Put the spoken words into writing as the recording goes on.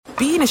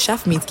being a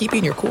chef means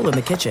keeping your cool in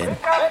the kitchen.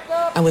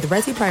 And with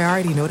Resi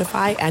Priority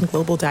Notify and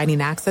Global Dining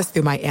Access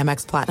through my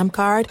Amex Platinum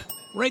card,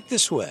 right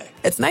this way.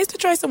 It's nice to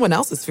try someone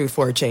else's food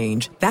for a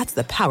change. That's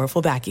the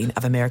powerful backing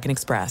of American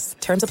Express.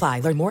 Terms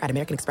apply. Learn more at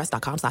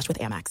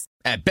americanexpress.com/withAmex.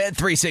 At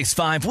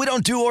Bet365, we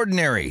don't do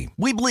ordinary.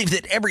 We believe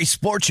that every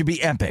sport should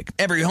be epic.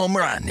 Every home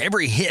run,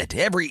 every hit,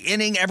 every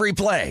inning, every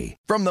play.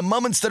 From the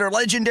moments that are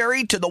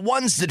legendary to the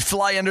ones that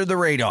fly under the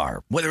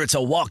radar. Whether it's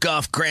a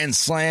walk-off grand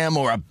slam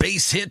or a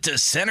base hit to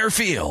center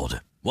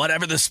field.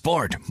 Whatever the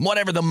sport,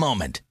 whatever the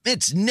moment,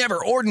 it's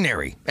never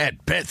ordinary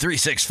at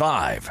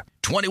Bet365.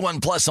 21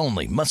 plus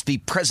only. Must be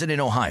present in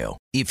Ohio.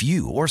 If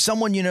you or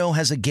someone you know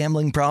has a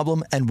gambling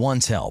problem and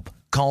wants help,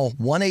 call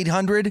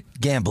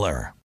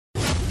 1-800-GAMBLER.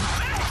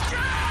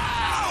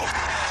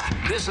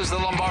 This is the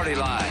Lombardi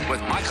Line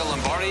with Michael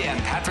Lombardi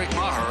and Patrick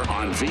Maher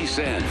on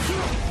VSiN.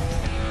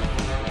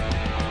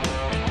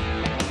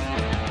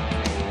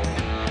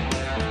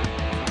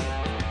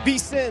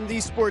 VSiN, the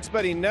Sports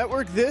Betting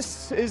Network.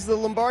 This is the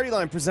Lombardi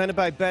Line presented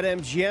by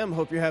BetMGM.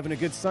 Hope you're having a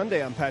good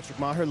Sunday. I'm Patrick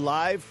Maher,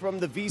 live from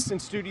the VSiN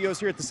studios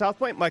here at the South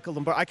Point. Michael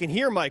Lombardi. I can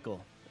hear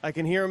Michael. I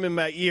can hear him in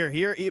my ear.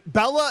 Here,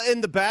 Bella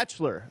and the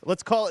Bachelor.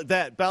 Let's call it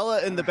that.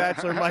 Bella and the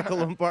Bachelor, Michael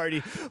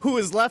Lombardi, who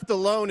is left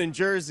alone in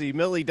Jersey.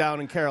 Millie down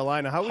in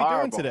Carolina. How are we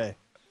doing today?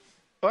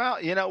 Well,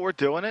 we're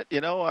doing it.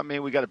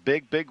 We got a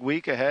big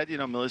week ahead.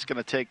 Millie's going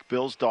to take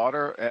Bill's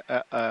daughter,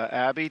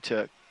 Abby,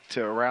 to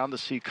around to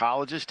see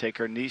colleges, take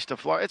her niece to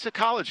Florida. It's a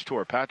college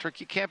tour,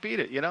 Patrick. You can't beat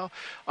it,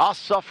 I'll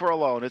suffer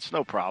alone. It's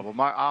no problem.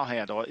 I'll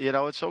handle it.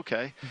 It's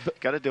okay.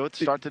 Got to do it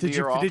to start the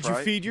year off, Did you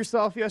right? feed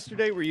yourself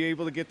yesterday? Were you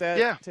able to get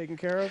that taken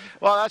care of?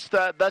 Well,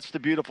 that's the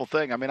beautiful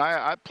thing.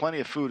 I have plenty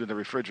of food in the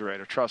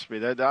refrigerator. Trust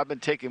me. I've been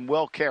taken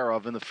well care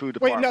of in the food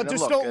department. Wait, no,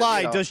 just don't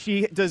lie.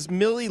 Does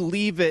Millie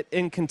leave it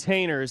in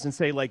containers and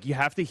say, like, you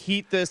have to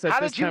heat this at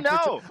this temperature?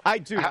 How did you know? I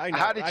do. I know.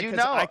 How did you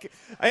know?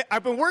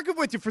 I've been working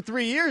with you for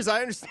 3 years.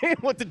 I understand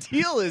what the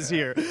deal is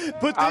here.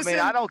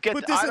 I don't get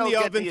the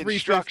 350.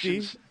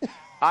 instructions.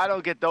 I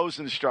don't get those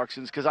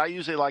instructions because I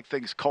usually like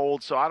things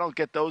cold, so I don't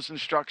get those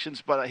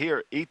instructions. But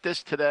here, eat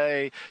this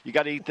today. You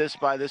got to eat this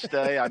by this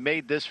day. I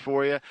made this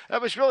for you.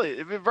 That was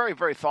really very,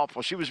 very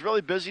thoughtful. She was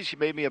really busy. She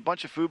made me a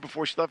bunch of food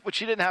before she left, which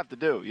she didn't have to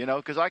do,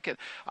 because I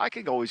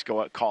can always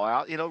call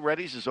out.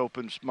 Reddy's is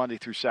open Monday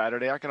through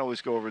Saturday. I can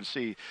always go over and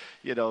see,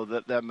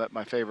 them at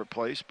my favorite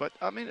place. But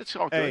it's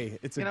all good. Hey,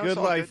 it's a good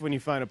life when you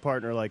find a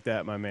partner like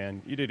that, my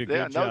man. You did a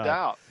good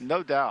job.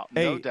 No doubt.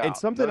 And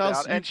something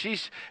else. And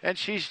she's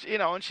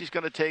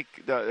going to take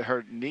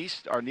our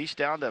niece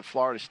down to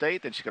Florida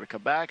State. Then she's going to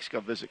come back. She's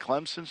going to visit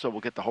Clemson, so we'll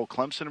get the whole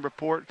Clemson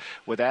report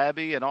with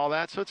Abby and all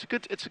that. So it's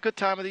a good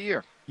time of the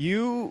year.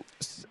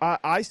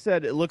 I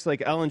said it looks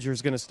like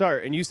Ellinger's going to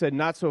start, and you said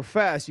not so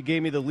fast. You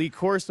gave me the Lee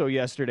Corso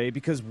yesterday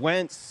because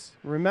Wentz,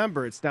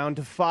 remember, it's down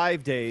to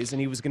 5 days,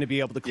 and he was going to be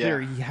able to clear.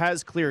 Yeah. He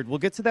has cleared. We'll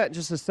get to that in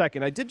just a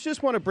second. I did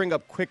just want to bring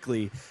up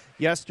quickly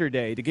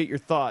yesterday to get your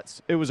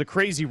thoughts. It was a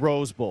crazy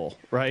Rose Bowl,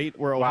 right,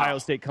 where Ohio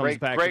State comes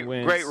back and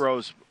wins. Great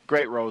Rose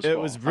Bowl. It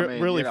was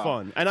really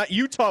fun. And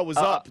Utah was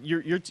up.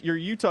 Your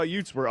Utah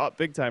Utes were up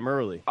big time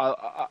early.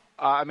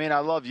 I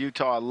love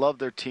Utah. I love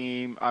their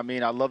team. I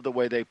love the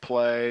way they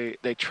play.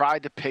 They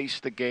tried to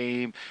pace the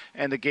game,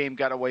 and the game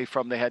got away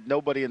from them. They had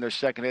nobody in their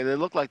secondary. They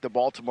look like the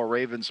Baltimore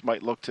Ravens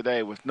might look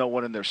today with no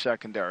one in their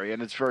secondary,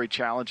 and it's very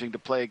challenging to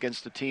play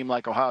against a team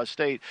like Ohio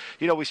State.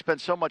 We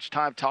spend so much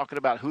time talking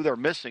about who they're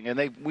missing, and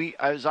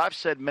as I've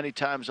said many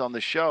times on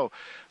the show,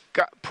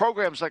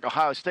 programs like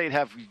Ohio State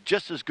have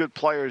just as good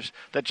players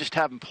that just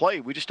haven't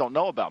played. We just don't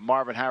know about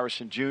Marvin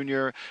Harrison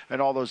Jr. and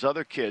all those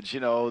other kids.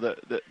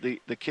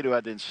 The kid who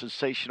had the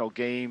sensational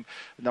game,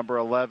 number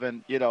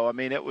 11.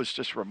 It was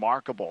just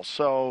remarkable.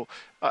 So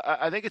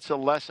I think it's a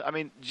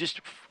lesson. Just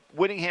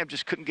Whittingham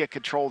just couldn't get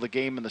control of the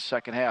game in the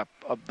second half.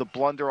 The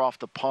blunder off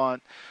the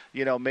punt,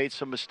 made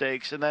some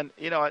mistakes, and then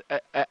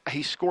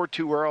he scored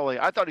too early.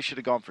 I thought he should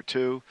have gone for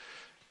two.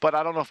 But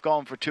I don't know if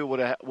going for two would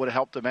have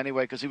helped him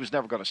anyway because he was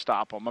never going to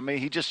stop him.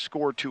 He just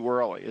scored too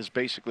early is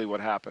basically what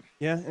happened.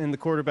 Yeah, and the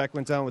quarterback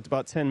went down with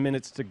about 10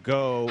 minutes to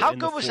go. How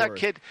good was that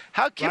kid?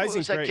 How good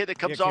was that kid that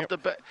comes off the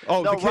bench?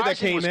 Oh, no, the kid Rising that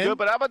came was in? good,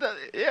 but how about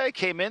he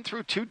came in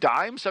through two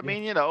dimes.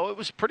 It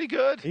was pretty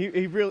good.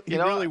 He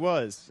really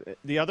was.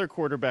 The other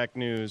quarterback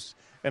news,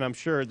 and I'm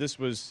sure this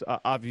was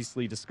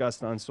obviously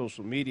discussed on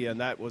social media, and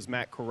that was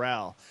Matt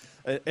Corral.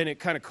 And it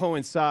kind of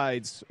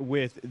coincides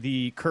with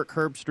the Kirk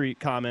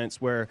Herbstreit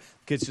comments where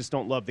kids just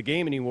don't love the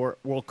game anymore.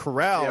 Well,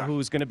 Corral,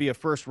 who's going to be a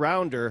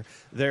first-rounder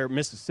there,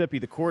 Mississippi,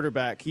 the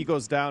quarterback, he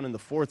goes down in the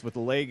fourth with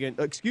in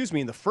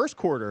the first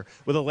quarter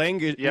with a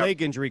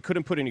leg injury,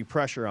 couldn't put any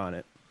pressure on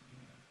it.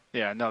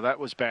 Yeah, no, that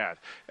was bad.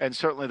 And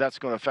certainly that's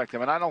going to affect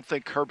him. And I don't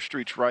think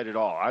Herbstreit's right at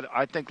all.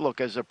 I think,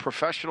 look, as a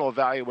professional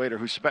evaluator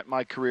who spent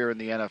my career in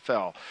the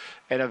NFL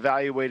and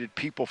evaluated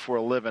people for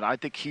a living, I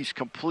think he's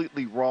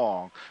completely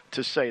wrong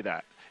to say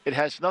that. It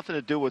has nothing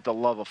to do with the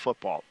love of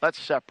football. That's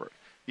separate.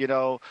 You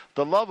know,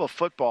 the love of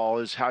football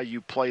is how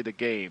you play the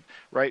game,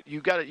 right?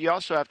 You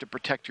also have to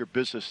protect your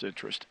business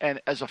interest.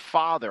 And as a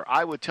father,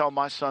 I would tell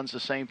my sons the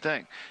same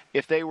thing.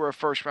 If they were a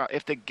first round,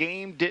 if the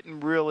game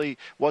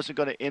wasn't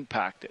going to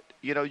impact it,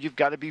 you know, you've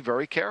got to be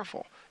very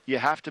careful. You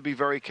have to be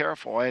very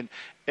careful, and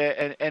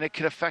it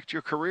can affect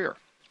your career.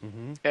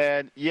 Mm-hmm.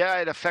 And, yeah,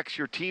 it affects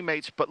your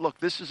teammates, but, look,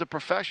 this is a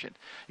profession.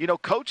 You know,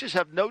 coaches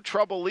have no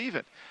trouble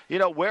leaving. You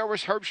know, where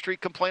was Herb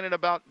Street complaining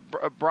about,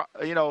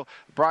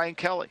 Brian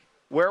Kelly?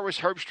 Where was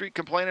Herb Street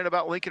complaining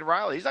about Lincoln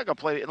Riley? He's not going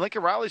to play.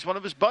 Lincoln Riley's one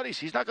of his buddies.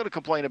 He's not going to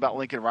complain about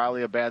Lincoln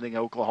Riley abandoning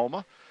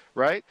Oklahoma,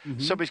 right? Mm-hmm.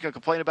 Somebody's going to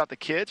complain about the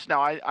kids.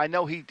 Now, I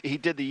know he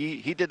did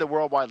the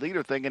worldwide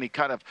leader thing, and he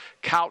kind of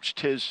couched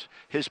his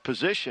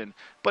position,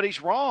 but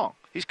he's wrong.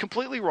 He's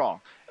completely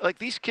wrong. Like,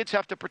 these kids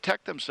have to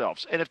protect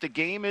themselves. And if the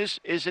game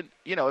isn't,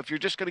 you know, if you're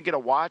just going to get a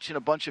watch and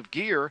a bunch of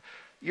gear,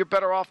 you're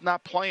better off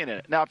not playing in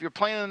it. Now, if you're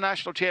playing in the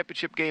national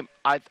championship game,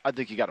 I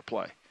think you got to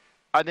play.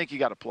 I think you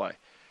got to play.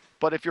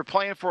 But if you're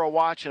playing for a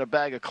watch and a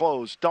bag of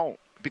clothes, don't,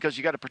 because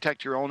you got to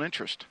protect your own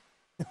interest.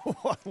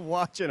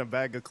 Watch and a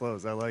bag of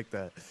clothes. I like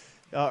that.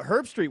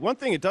 Herb Street, one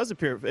thing it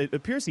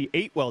appears he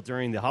ate well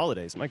during the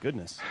holidays. My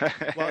goodness.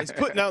 Well, he's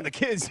putting down the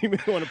kids. You may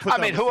want to put. I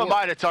mean, who am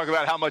I to talk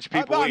about how much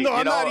people eat? No,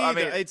 I'm not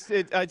either.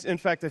 I mean, in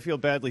fact, I feel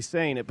badly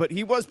saying it, but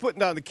he was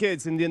putting down the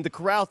kids. And then the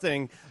corral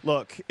thing.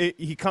 Look,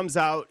 he comes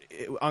out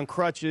on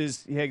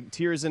crutches. He had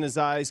tears in his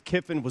eyes.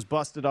 Kiffin was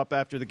busted up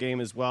after the game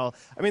as well.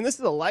 I mean, this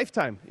is a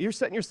lifetime. You're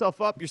setting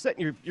yourself up. You're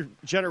setting your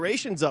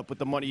generations up with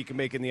the money you can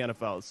make in the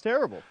NFL. It's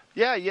terrible.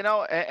 Yeah, you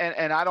know,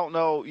 and I don't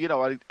know, you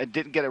know, I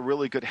didn't get a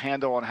really good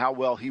handle on how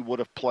well he would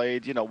have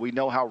played. You know, we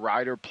know how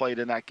Ryder played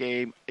in that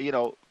game. You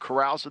know,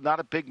 Corral's not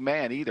a big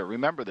man either.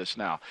 Remember this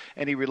now.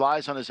 And he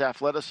relies on his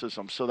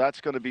athleticism, so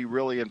that's going to be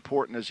really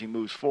important as he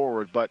moves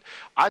forward. But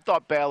I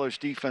thought Baylor's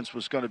defense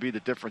was going to be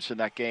the difference in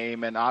that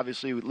game, and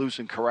obviously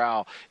losing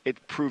Corral,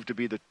 it proved to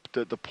be the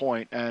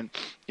point. And,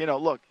 you know,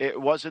 look, it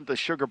wasn't the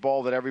sugar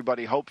bowl that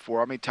everybody hoped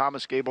for. I mean,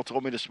 Thomas Gable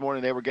told me this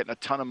morning they were getting a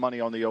ton of money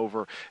on the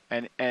over,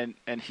 and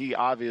he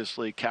obviously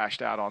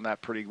cashed out on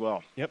that pretty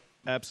well. Yep,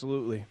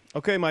 absolutely.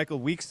 Okay, Michael,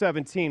 week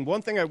 17.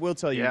 One thing I will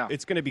tell you,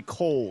 It's going to be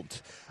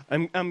cold.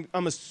 I'm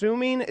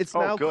assuming it's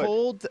now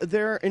cold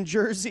there in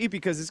Jersey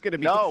because it's going to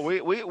be.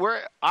 No,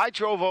 I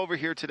drove over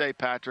here today,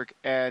 Patrick,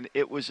 and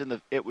it was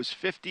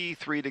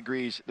 53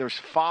 degrees. There's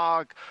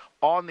fog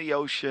on the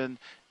ocean.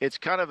 It's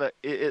kind of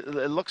it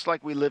looks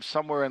like we live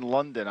somewhere in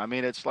London. I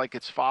mean, it's like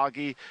it's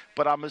foggy,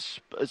 but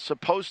it's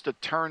supposed to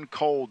turn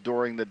cold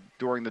during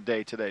the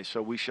day today,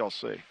 so we shall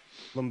see.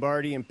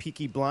 Lombardi and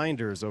Peaky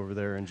Blinders over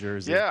there in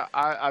Jersey. Yeah,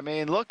 I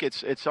mean, look,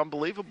 it's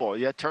unbelievable.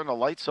 You turn the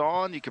lights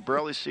on, you could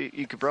barely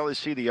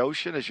see the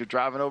ocean as you're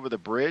driving over the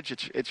bridge.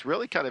 It's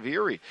really kind of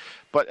eerie,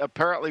 but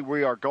apparently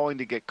we are going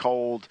to get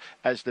cold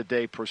as the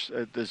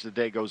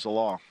day goes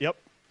along. Yep.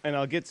 And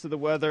I'll get to the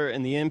weather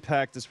and the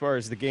impact as far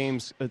as the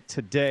games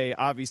today.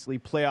 Obviously,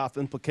 playoff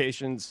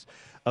implications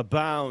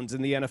abound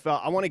in the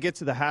NFL. I want to get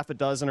to the half a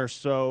dozen or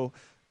so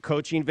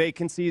coaching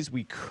vacancies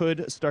we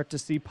could start to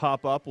see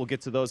pop up. We'll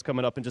get to those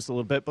coming up in just a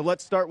little bit. But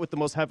let's start with the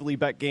most heavily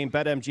bet game.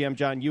 BetMGM,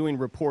 John Ewing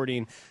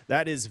reporting.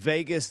 That is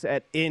Vegas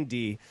at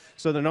Indy.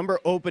 So the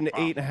number opened to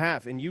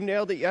 8.5. And you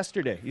nailed it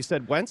yesterday. You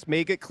said Wentz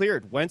may get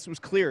cleared. Wentz was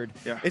cleared.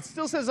 Yeah. It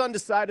still says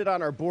undecided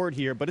on our board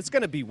here, but it's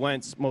going to be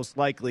Wentz most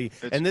likely.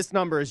 And this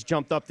number has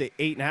jumped up to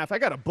 8.5. I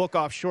got a book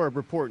offshore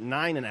report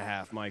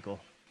 9.5, Michael.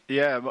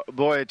 Yeah,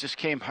 boy, it just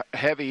came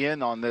heavy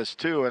in on this,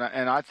 too.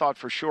 And I thought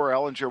for sure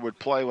Ellinger would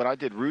play. When I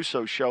did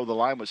Russo's show, the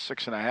line was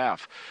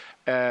 6.5.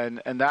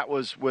 And that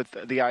was with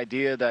the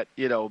idea that,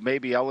 you know,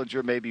 maybe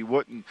Ellinger, maybe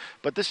wouldn't.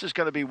 But this is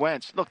going to be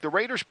Wentz. Look, the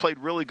Raiders played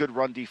really good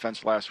run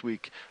defense last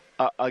week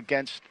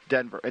against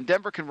Denver. And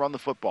Denver can run the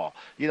football.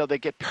 You know, they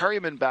get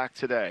Perryman back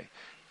today.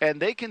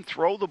 And they can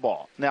throw the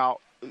ball. Now,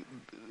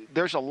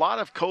 there's a lot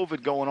of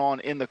COVID going on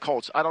in the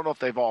Colts. I don't know if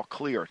they've all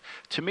cleared.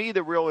 To me,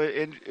 the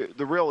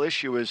real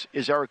issue is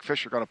Eric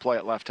Fisher going to play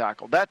at left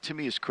tackle? That to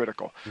me is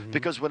critical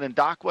because when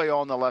Ndakwe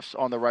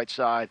on the right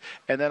side,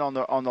 and then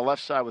on the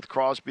left side with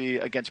Crosby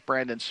against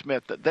Brandon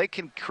Smith, they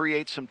can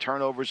create some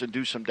turnovers and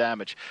do some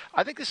damage.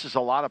 I think this is a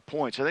lot of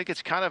points. I think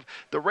it's kind of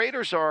the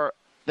Raiders are.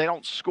 They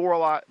don't score a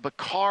lot, but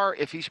Carr,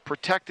 if he's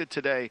protected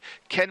today,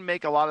 can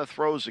make a lot of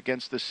throws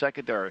against this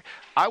secondary.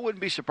 I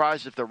wouldn't be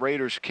surprised if the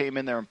Raiders came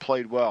in there and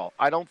played well.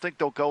 I don't think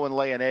they'll go and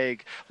lay an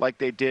egg like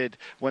they did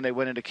when they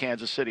went into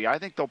Kansas City. I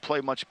think they'll play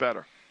much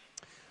better.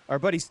 Our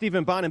buddy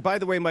Stephen Bond. And by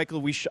the way,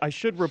 Michael, I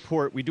should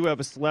report we do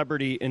have a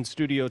celebrity in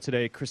studio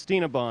today,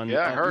 Christina Bond.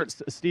 Yeah, I heard.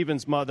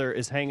 Stephen's mother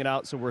is hanging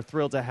out, so we're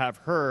thrilled to have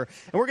her.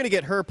 And we're going to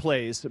get her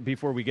plays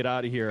before we get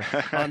out of here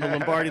on the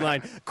Lombardi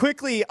line.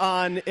 Quickly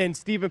and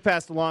Stephen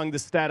passed along the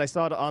stat. I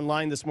saw it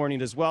online this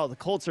morning as well. The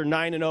Colts are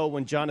 9-0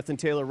 when Jonathan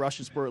Taylor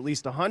rushes for at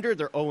least 100.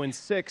 They're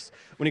 0-6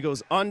 when he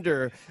goes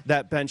under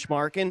that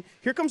benchmark. And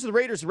here comes the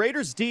Raiders.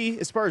 Raiders D,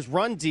 as far as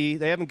run D,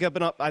 they haven't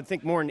given up, I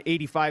think, more than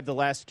 85 the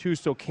last two.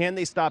 So can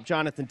they stop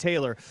Jonathan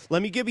Taylor.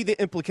 Let me give you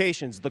the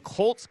implications. The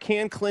Colts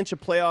can clinch a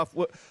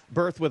playoff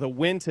berth with a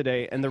win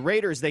today, and the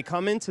Raiders, they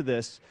come into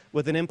this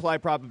with an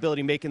implied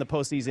probability making the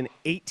postseason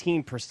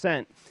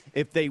 18%.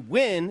 If they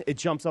win, it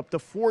jumps up to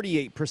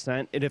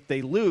 48%, and if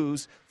they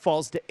lose,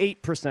 falls to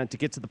 8% to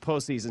get to the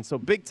postseason. So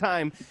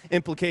big-time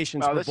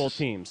implications for both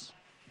teams.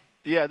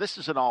 Yeah, this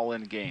is an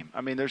all-in game.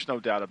 I mean, there's no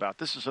doubt about it.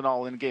 This is an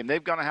all-in game.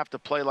 They're going to have to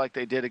play like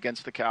they did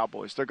against the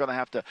Cowboys. They're going to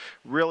have to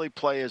really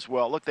play as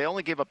well. Look, they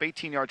only gave up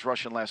 18 yards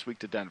rushing last week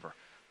to Denver.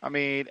 I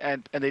mean,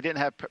 and they didn't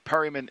have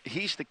Perryman.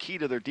 He's the key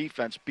to their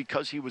defense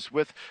because he was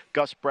with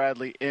Gus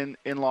Bradley in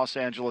Los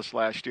Angeles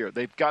last year.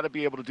 They've got to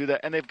be able to do that,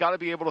 and they've got to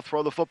be able to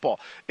throw the football.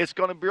 It's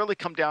going to really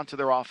come down to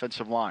their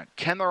offensive line.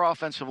 Can their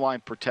offensive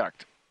line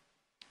protect?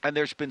 And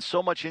there's been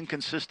so much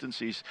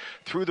inconsistencies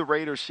through the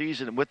Raiders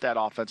season with that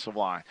offensive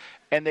line.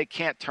 And they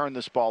can't turn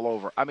this ball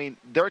over. I mean,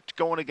 they're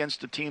going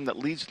against a team that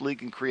leads the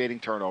league in creating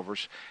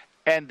turnovers.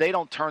 And they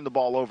don't turn the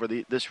ball over.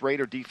 This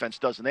Raider defense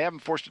doesn't. They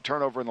haven't forced a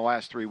turnover in the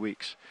last 3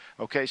 weeks.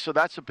 Okay, so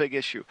that's a big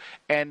issue.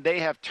 And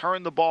they have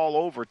turned the ball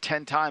over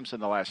 10 times in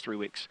the last 3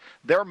 weeks.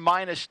 They're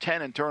minus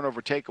 10 in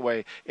turnover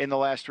takeaway in the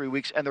last 3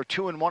 weeks, and they're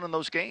 2-1 in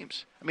those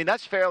games. I mean,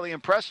 that's fairly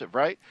impressive,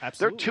 right?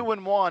 Absolutely. They're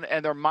 2-1,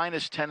 and they're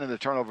minus 10 in the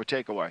turnover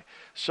takeaway.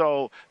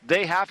 So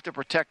they have to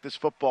protect this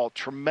football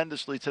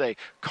tremendously today.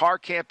 Carr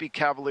can't be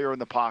cavalier in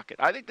the pocket.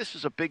 I think this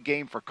is a big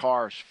game for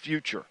Carr's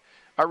future.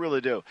 I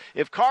really do.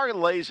 If Carr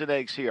lays an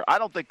eggs here, I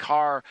don't think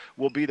Carr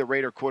will be the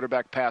Raider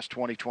quarterback past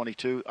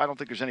 2022. I don't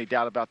think there's any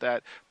doubt about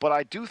that. But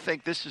I do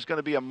think this is going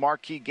to be a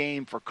marquee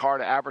game for Carr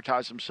to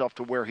advertise himself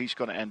to where he's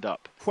going to end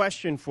up.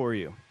 Question for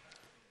you.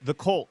 The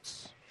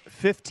Colts,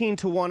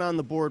 15-1 on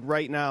the board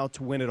right now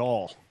to win it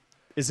all.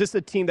 Is this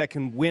a team that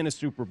can win a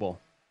Super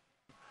Bowl?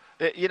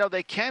 You know,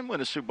 they can win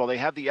a Super Bowl. They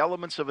have the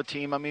elements of a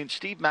team. I mean,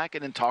 Steve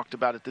Makinen talked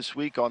about it this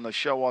week on the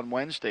show on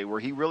Wednesday, where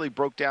he really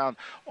broke down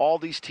all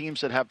these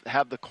teams that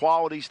have the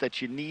qualities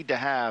that you need to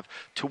have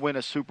to win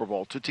a Super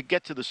Bowl, to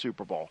get to the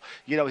Super Bowl.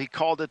 You know, he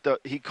called it the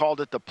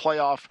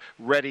playoff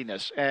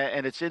readiness,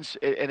 and it's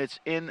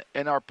in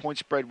our Point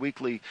Spread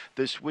Weekly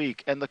this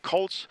week. And the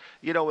Colts,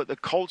 you know, the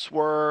Colts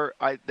were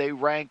they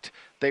ranked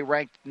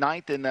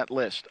 9th in that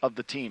list of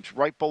the teams,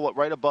 right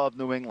above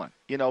New England.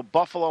 You know,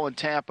 Buffalo and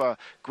Tampa,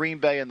 Green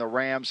Bay and the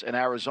Rams and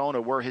Arizona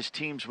were his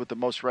teams with the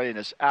most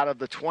readiness out of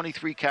the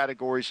 23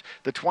 categories,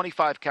 the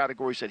 25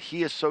 categories that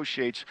he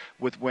associates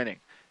with winning.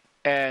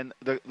 And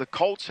the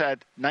Colts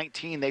had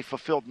 19. They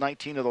fulfilled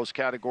 19 of those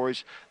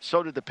categories.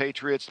 So did the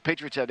Patriots. The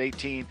Patriots had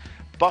 18.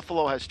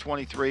 Buffalo has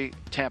 23.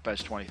 Tampa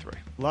has 23.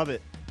 Love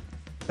it.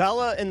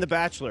 Bella and The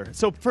Bachelor.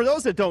 So for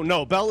those that don't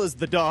know, Bella's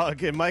the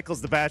dog and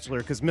Michael's the Bachelor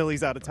because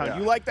Millie's out of town. Yeah.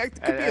 You like that?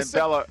 Could be a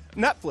Bella,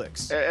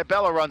 Netflix.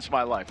 Bella runs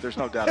my life. There's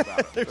no doubt about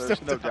it. There's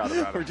no doubt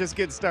about it. We're just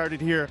getting started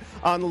here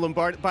on the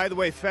Lombardi. By the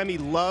way, Femi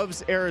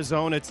loves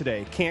Arizona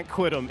today. Can't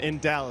quit him in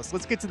Dallas.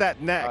 Let's get to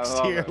that next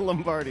here,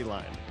 Lombardi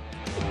Line.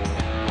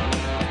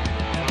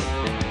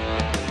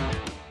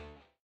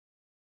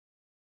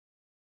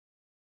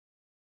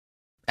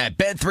 At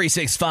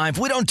Bet365,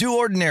 we don't do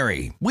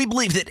ordinary. We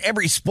believe that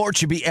every sport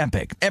should be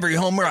epic. Every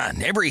home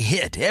run, every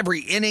hit,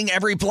 every inning,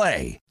 every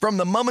play. From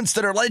the moments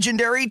that are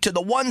legendary to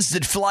the ones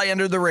that fly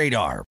under the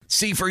radar.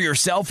 See for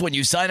yourself when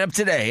you sign up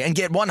today and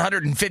get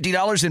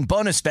 $150 in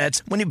bonus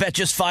bets when you bet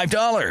just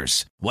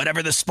 $5.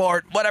 Whatever the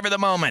sport, whatever the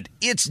moment,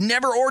 it's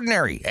never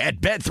ordinary at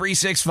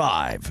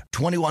Bet365.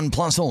 21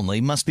 plus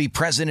only. Must be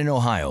present in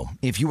Ohio.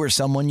 If you or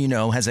someone you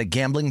know has a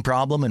gambling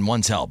problem and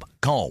wants help,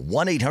 call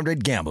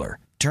 1-800-GAMBLER.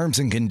 Terms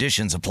and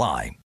conditions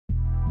apply.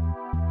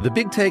 The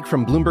Big Take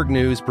from Bloomberg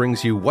News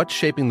brings you what's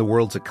shaping the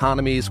world's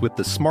economies with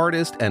the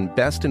smartest and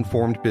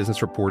best-informed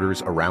business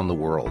reporters around the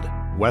world.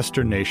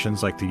 Western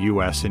nations like the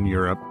U.S. and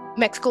Europe.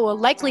 Mexico will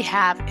likely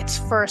have its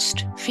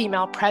first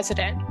female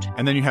president.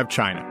 And then you have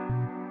China.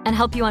 And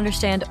help you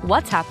understand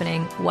what's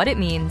happening, what it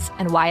means,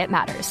 and why it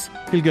matters.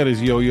 He'll get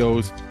his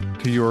yo-yos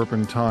to Europe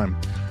in time.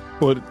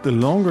 But the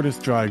longer this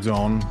drags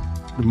on,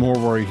 the more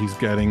worry he's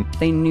getting.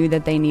 They knew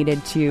that they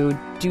needed to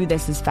do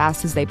this as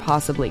fast as they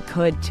possibly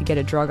could to get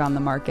a drug on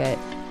the market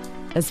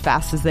as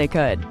fast as they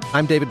could.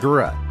 I'm David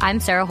Gura. I'm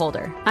Sarah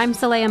Holder. I'm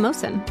Saleha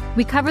Mohsen.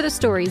 We cover the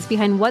stories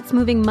behind what's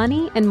moving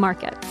money and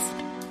markets.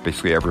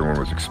 Basically, everyone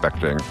was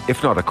expecting,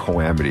 if not a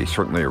calamity,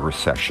 certainly a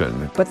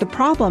recession. But the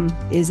problem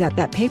is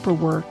that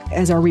paperwork,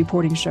 as our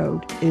reporting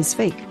showed, is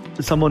fake.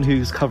 As someone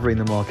who's covering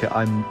the market,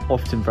 I'm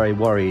often very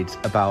worried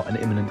about an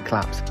imminent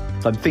collapse.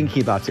 I'm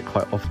thinking about it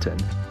quite often.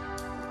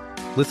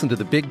 Listen to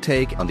The Big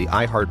Take on the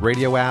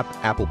iHeartRadio app,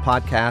 Apple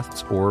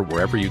Podcasts, or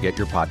wherever you get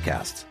your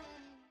podcasts.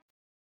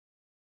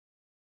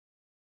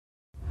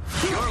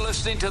 You're listening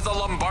listening to the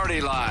Lombardi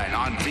Line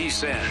on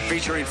VSiN,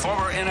 featuring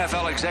former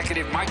NFL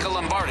executive Michael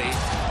Lombardi.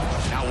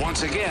 Now,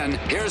 once again,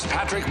 here's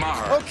Patrick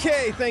Maher.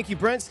 Okay, thank you,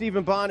 Brent.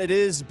 Stephen Bond. It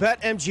is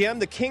BetMGM,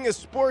 the king of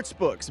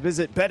sportsbooks.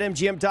 Visit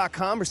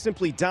BetMGM.com or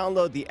simply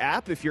download the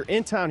app. If you're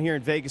in town here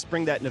in Vegas,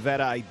 bring that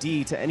Nevada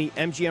ID to any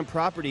MGM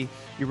property.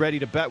 You're ready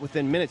to bet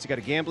within minutes. You got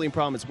a gambling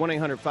problem, it's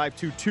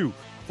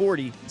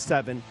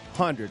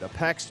 1-800-522-4700. A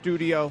packed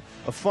studio,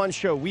 a fun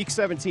show. Week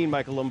 17,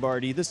 Michael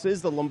Lombardi. This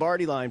is the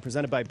Lombardi Line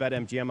presented by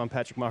BetMGM. I'm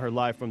Patrick Maher,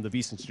 live from the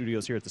VSiN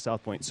studios here at the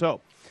South Point.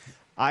 So,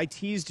 I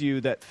teased you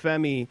that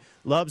Femi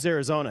loves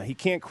Arizona. He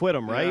can't quit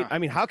them, right? Yeah. I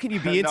mean, how can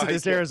you be into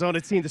this Arizona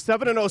team? The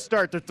 7-0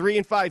 start, they're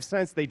 3-5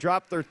 since. They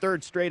dropped their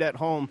third straight at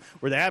home,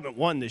 where they haven't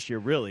won this year,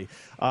 really.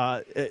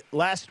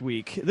 Last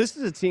week, this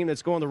is a team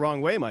that's going the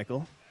wrong way,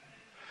 Michael.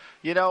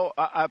 You know,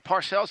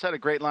 Parcells had a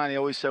great line. He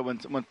always said,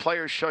 when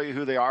players show you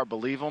who they are,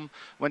 believe them.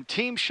 When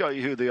teams show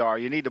you who they are,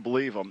 you need to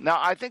believe them. Now,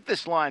 I think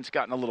this line's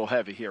gotten a little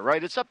heavy here,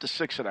 right? It's up to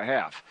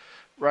 6.5.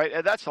 Right,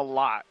 and that's a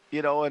lot,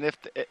 you know, and if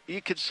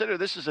you consider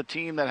this is a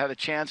team that had a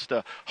chance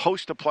to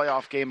host a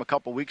playoff game a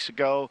couple weeks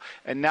ago,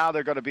 and now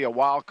they're going to be a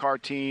wild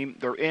card team.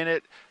 They're in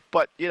it,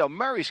 but, you know,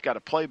 Murray's got to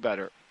play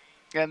better.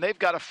 And they've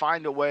got to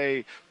find a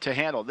way to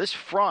handle this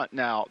front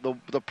now.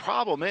 The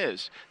problem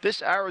is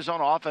this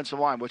Arizona offensive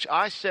line, which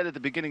I said at the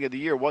beginning of the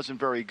year wasn't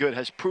very good,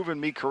 has proven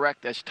me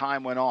correct as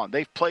time went on.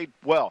 They've played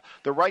well.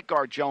 The right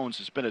guard, Jones,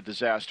 has been a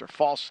disaster.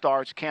 False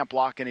starts, can't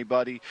block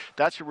anybody.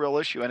 That's a real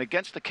issue. And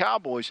against the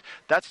Cowboys,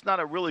 that's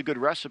not a really good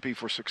recipe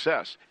for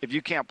success if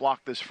you can't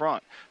block this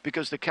front,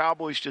 because the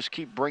Cowboys just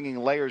keep bringing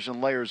layers and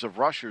layers of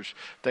rushers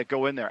that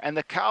go in there. And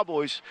the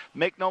Cowboys,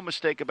 make no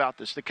mistake about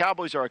this, the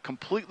Cowboys are a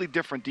completely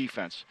different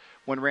defense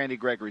when Randy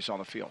Gregory's on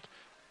the field.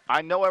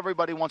 I know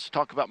everybody wants to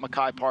talk about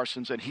Mekhi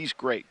Parsons, and he's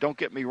great. Don't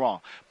get me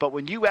wrong. But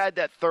when you add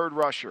that third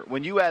rusher,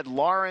 when you add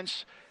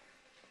Lawrence,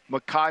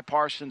 Mekhi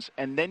Parsons,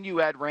 and then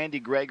you add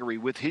Randy Gregory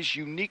with his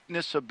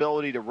uniqueness,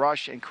 ability to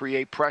rush and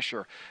create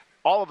pressure,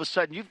 all of a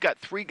sudden you've got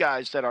three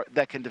guys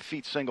that can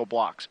defeat single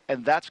blocks,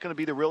 and that's going to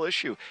be the real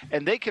issue.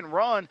 And they can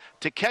run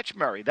to catch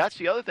Murray. That's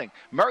the other thing.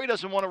 Murray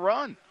doesn't want to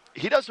run.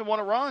 He doesn't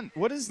want to run.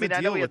 What is the deal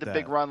I know he had with the that?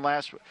 big run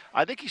last week.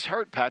 I think he's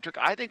hurt, Patrick.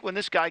 I think when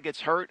this guy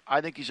gets hurt,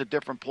 I think he's a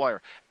different player.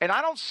 And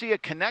I don't see a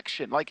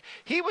connection. Like,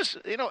 he was,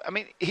 you know, I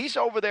mean, he's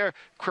over there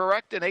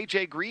correcting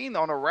A.J. Green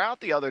on a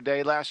route the other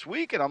day last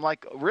week. And I'm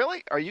like,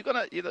 really? Are you going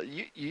to, you know,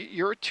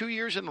 you're 3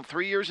 years in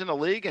the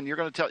league, and you're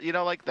going to tell, you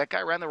know, like, that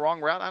guy ran the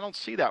wrong route? I don't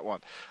see that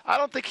one. I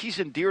don't think he's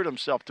endeared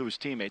himself to his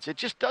teammates. It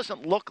just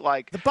doesn't look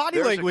like the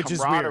body language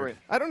is weird.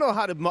 I don't know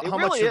how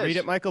much to read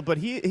it, Michael, but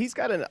he's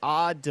got an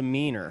odd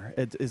demeanor.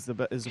 Is the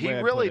way He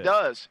really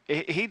does.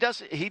 He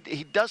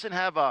doesn't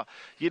have a,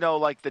 you know,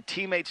 like the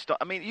teammates.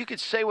 I mean, you could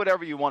say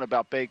whatever you want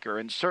about Baker,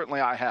 and certainly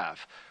I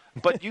have.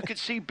 But you could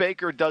see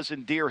Baker does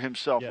endear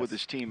himself with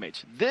his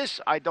teammates. This,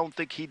 I don't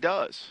think he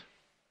does.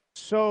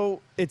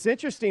 So it's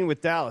interesting with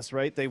Dallas,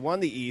 right? They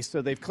won the East,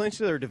 so they've clinched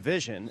their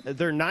division.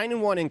 They're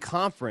 9-1 in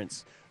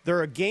conference.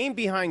 They're a game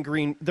behind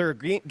Green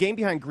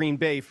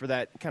Bay for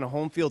that kind of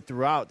home field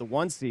throughout, the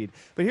 1 seed.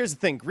 But here's the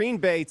thing: Green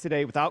Bay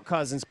today, without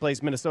Cousins,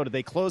 plays Minnesota.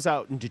 They close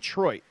out in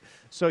Detroit.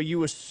 So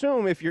you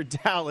assume if you're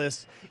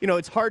Dallas, you know,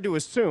 it's hard to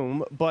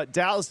assume, but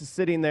Dallas is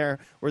sitting there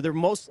where they're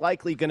most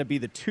likely going to be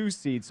the 2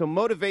 seed. So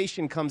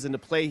motivation comes into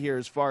play here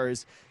as far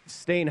as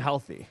staying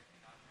healthy.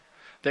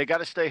 They got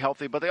to stay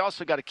healthy, but they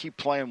also got to keep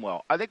playing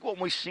well. I think what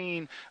we've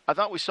seen, I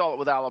thought we saw it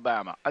with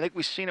Alabama. I think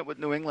we've seen it with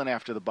New England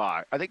after the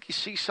bye. I think you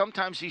see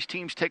sometimes these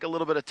teams take a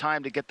little bit of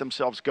time to get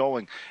themselves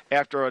going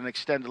after an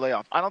extended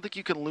layoff. I don't think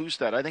you can lose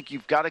that. I think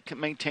you've got to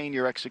maintain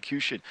your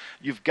execution.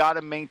 You've got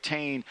to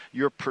maintain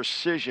your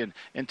precision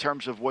in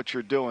terms of what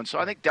you're doing. So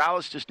I think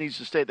Dallas just needs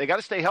to stay. They got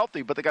to stay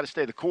healthy, but they got to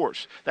stay the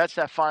course. That's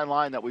that fine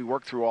line that we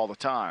work through all the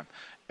time.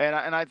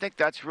 And I think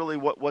that's really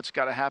what's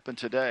got to happen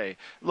today.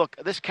 Look,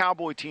 this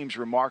Cowboy team's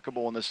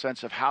remarkable in the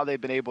sense of how they've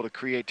been able to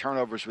create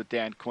turnovers with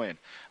Dan Quinn.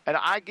 And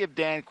I give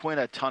Dan Quinn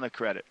a ton of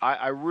credit.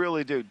 I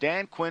really do.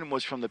 Dan Quinn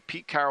was from the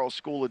Pete Carroll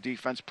School of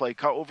Defense, play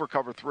over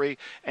cover 3,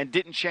 and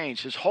didn't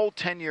change. His whole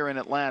tenure in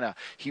Atlanta,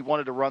 he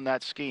wanted to run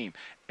that scheme.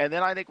 And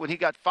then I think when he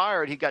got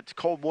fired, he got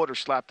cold water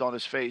slapped on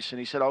his face, and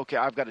he said, okay,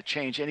 I've got to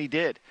change. And he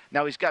did.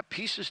 Now he's got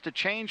pieces to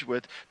change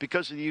with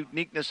because of the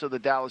uniqueness of the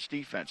Dallas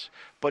defense.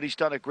 But he's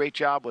done a great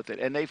job with it.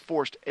 And they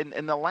forced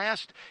in the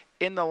last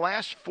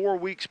 4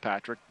 weeks,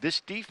 Patrick,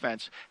 this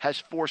defense has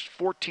forced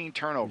 14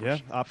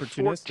 turnovers. Yeah,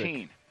 opportunistic.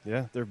 14.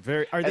 Yeah, they're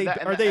very. Are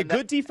they a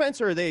good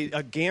defense or are they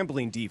a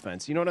gambling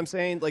defense? You know what I'm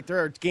saying? Like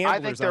there are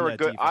gamblers on that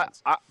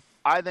defense.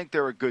 I think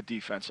they're a good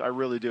defense. I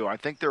really do. I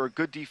think they're a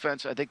good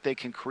defense. I think they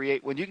can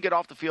create. When you can get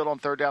off the field on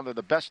third down, they're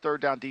the best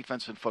third down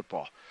defense in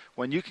football.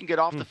 When you can get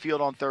off the field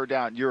on third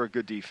down, you're a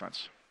good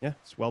defense. Yeah,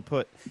 it's well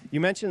put.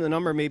 You mentioned the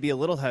number may be a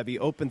little heavy.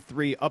 Open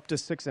 3 up to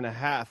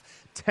 6.5.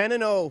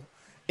 10-0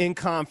 in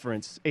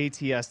conference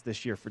ATS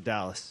this year for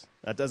Dallas.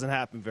 That doesn't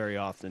happen very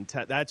often.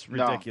 That's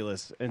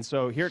ridiculous. No. And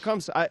so here it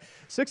comes.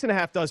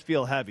 6.5 does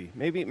feel heavy.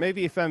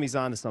 Maybe Femi's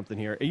onto something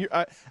here.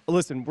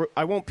 Listen,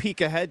 I won't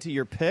peek ahead to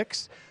your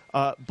picks,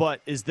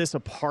 but is this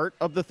a part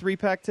of the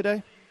 3-pack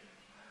today?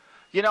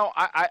 You know,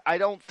 I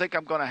don't think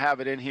I'm going to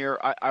have it in here.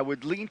 I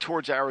would lean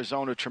towards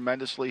Arizona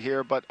tremendously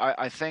here, but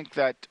I think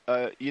that,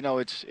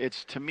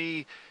 it's to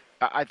me,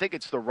 I think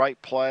it's the right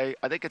play.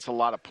 I think it's a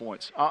lot of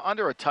points.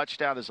 Under a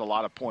touchdown is a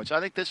lot of points. I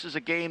think this is a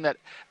game that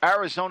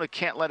Arizona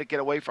can't let it get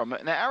away from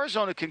it. Now,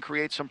 Arizona can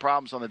create some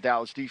problems on the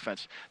Dallas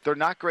defense. They're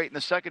not great in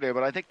the secondary,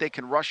 but I think they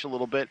can rush a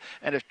little bit.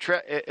 And if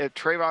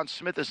Trayvon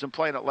Smith isn't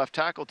playing at left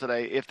tackle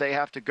today, if they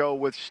have to go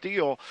with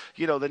Steele,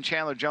 then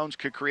Chandler Jones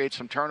could create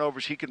some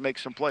turnovers. He could make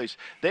some plays.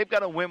 They've got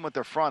to win with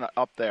their front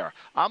up there.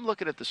 I'm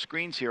looking at the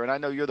screens here, and I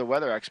know you're the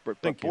weather expert,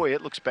 but boy,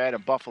 it looks bad in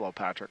Buffalo,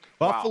 Patrick.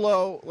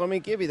 Buffalo, wow. Let me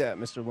give you that,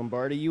 Mr.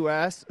 Lombardi. You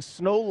asked,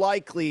 snow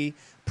likely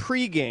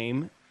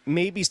pregame,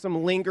 maybe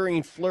some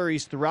lingering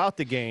flurries throughout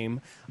the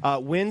game.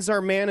 Winds are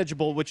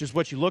manageable, which is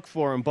what you look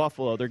for in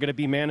Buffalo. They're going to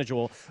be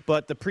manageable,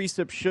 but the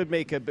precip should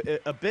make a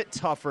bit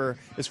tougher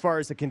as far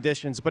as the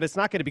conditions. But it's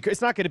not going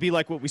to be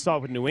like what we saw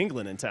with New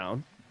England in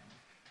town.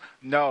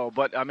 No,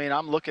 but I mean,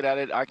 I'm looking at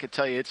it. I could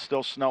tell you it's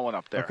still snowing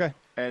up there. Okay.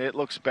 And it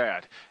looks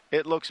bad.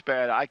 It looks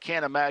bad. I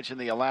can't imagine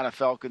the Atlanta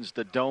Falcons,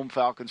 the Dome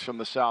Falcons from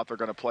the South, are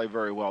going to play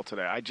very well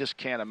today. I just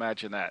can't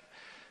imagine that.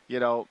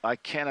 I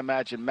can't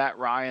imagine Matt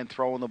Ryan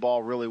throwing the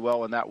ball really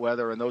well in that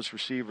weather and those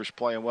receivers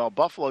playing well.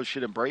 Buffalo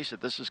should embrace it.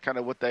 This is kind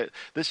of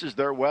this is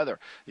their weather.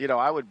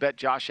 I would bet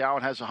Josh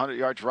Allen has 100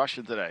 yards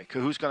rushing today.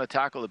 Who's going to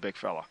tackle the big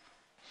fella?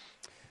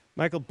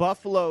 Michael,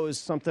 Buffalo is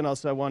something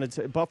else I wanted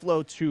to –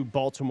 Buffalo to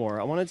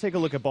Baltimore. I want to take a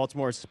look at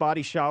Baltimore.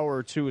 Spotty shower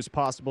or two is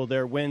possible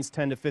there. Winds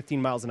 10 to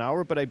 15 miles an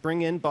hour. But I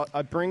bring in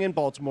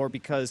Baltimore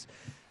because –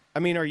 I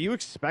mean, are you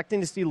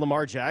expecting to see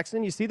Lamar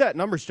Jackson? You see that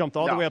number's jumped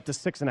all the way up to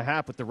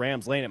 6.5 with the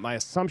Rams laying it. My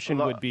assumption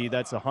would be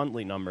that's a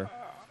Huntley number.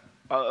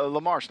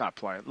 Lamar's not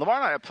playing.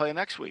 Lamar not playing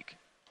next week.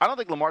 I don't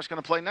think Lamar's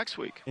going to play next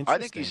week. I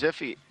think he's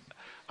iffy.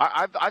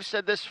 I've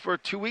said this for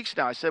 2 weeks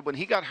now. I said when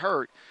he got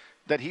hurt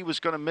that he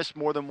was going to miss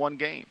more than one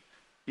game.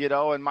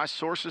 And my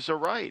sources are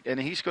right. And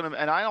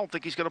I don't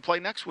think he's going to play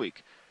next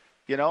week.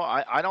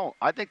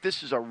 I think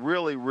this is a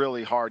really,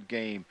 really hard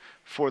game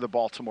for the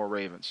Baltimore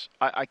Ravens.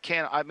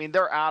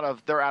 They're out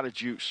of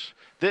juice.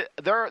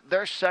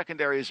 Their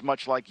secondary is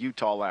much like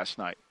Utah last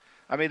night.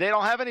 I mean, they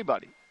don't have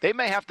anybody. They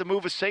may have to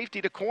move a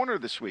safety to corner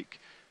this week.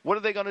 What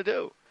are they going to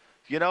do?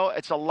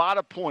 It's a lot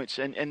of points.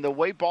 And the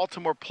way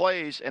Baltimore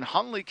plays, and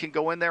Huntley can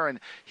go in there and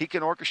he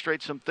can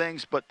orchestrate some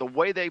things, but the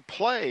way they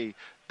play,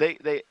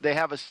 they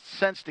have a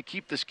sense to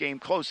keep this game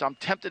close. I'm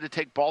tempted to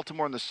take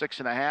Baltimore in the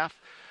 6.5.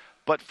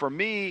 But for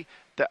me,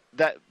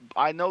 that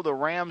I know the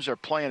Rams are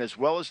playing as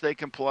well as they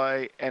can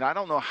play, and I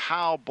don't know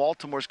how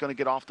Baltimore's going to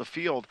get off the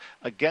field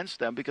against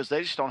them because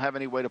they just don't have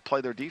any way to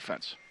play their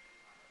defense.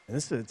 And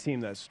this is a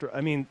team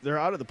they're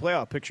out of the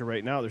playoff picture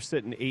right now. They're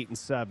sitting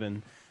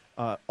 8-7.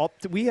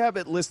 We have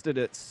it listed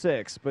at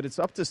 6, but it's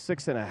up to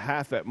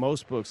 6.5 at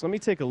most books. Let me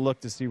take a look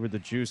to see where the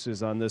juice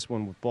is on this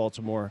one with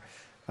Baltimore.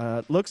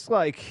 Looks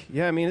like,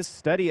 it's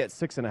steady at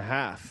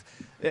 6.5.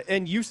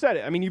 And you said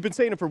it. I mean, you've been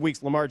saying it for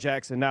weeks, Lamar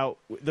Jackson. Now,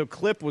 the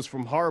clip was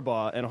from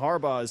Harbaugh, and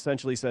Harbaugh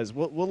essentially says,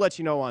 we'll let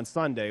you know on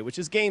Sunday, which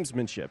is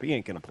gamesmanship. He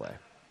ain't going to play.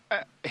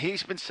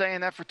 He's been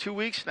saying that for 2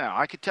 weeks now.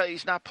 I could tell you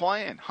he's not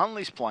playing.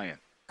 Huntley's playing.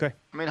 Okay.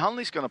 I mean,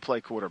 Huntley's going to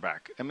play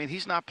quarterback. I mean,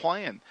 he's not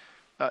playing.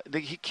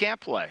 He can't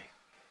play.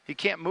 He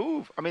can't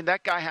move. I mean,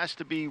 that guy has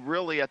to be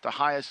really at the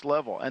highest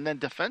level. And then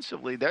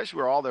defensively, there's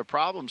where all their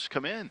problems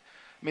come in.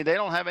 I mean, they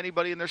don't have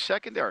anybody in their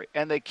secondary,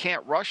 and they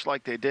can't rush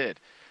like they did.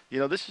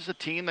 This is a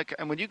team that,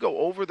 and when you go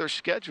over their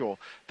schedule,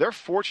 they're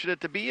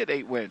fortunate to be at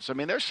 8 wins. I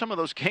mean, there's some of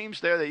those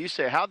games there that you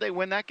say, how'd they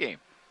win that game?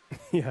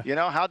 Yeah.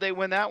 How'd they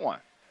win that one?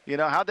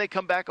 How'd they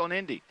come back on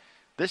Indy?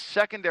 This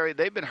secondary,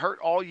 they've been hurt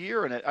all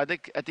year, and I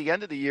think at the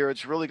end of the year,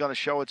 it's really going to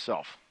show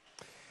itself.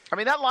 I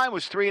mean, that line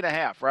was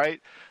 3.5, right?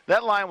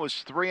 That line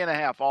was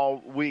 3.5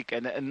 all week,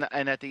 and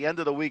at the end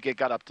of the week, it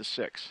got up to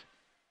 6.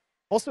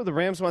 Also, the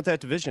Rams want that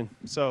division,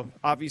 so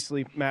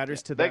obviously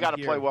matters to them. They got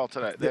to play well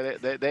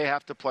today. They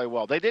have to play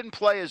well. They didn't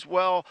play as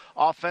well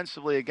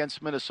offensively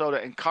against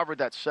Minnesota and covered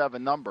that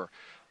 7 number.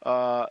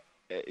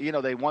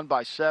 They won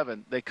by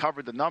 7. They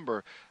covered the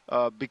number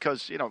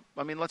because,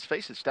 let's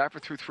face it,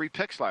 Stafford threw 3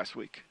 picks last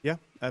week. Yeah,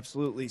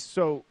 absolutely.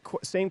 So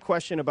same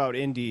question about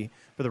Indy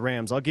for the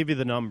Rams. I'll give you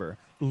the number.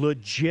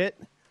 Legit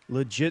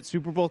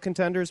Super Bowl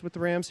contenders with the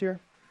Rams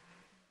here?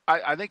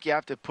 I think you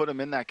have to put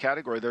them in that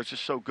category. They're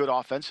just so good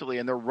offensively,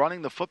 and they're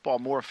running the football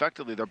more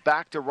effectively. They're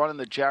back to running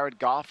the Jared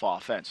Goff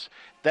offense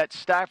that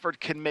Stafford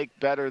can make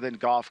better than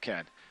Goff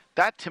can.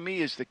 That, to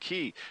me, is the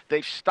key.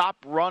 They've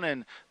stopped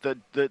running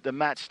the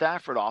Matt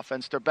Stafford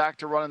offense. They're back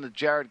to running the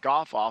Jared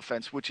Goff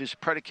offense, which is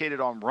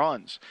predicated on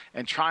runs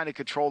and trying to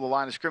control the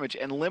line of scrimmage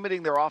and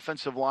limiting their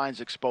offensive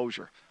line's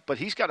exposure. But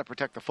he's got to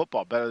protect the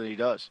football better than he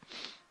does.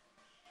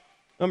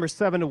 Number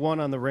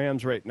 7-1 on the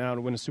Rams right now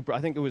to win a Super.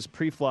 I think it was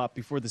pre-flop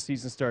before the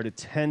season started,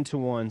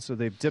 10-1. So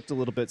they've dipped a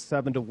little bit,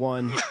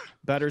 7-1.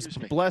 Bettors,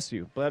 bless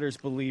you. Bettors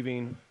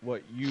believing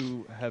what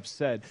you have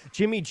said.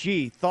 Jimmy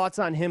G, thoughts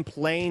on him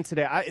playing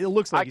today? It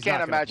looks like he's not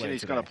going to play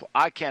today.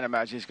 I can't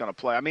imagine he's going to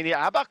play. I mean,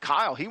 how about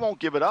Kyle? He won't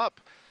give it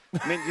up.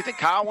 I mean, do you think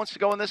Kyle wants to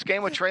go in this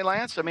game with Trey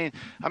Lance? I mean,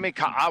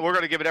 Kyle, we're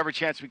going to give it every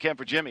chance we can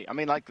for Jimmy. I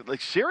mean,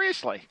 like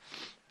seriously.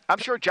 I'm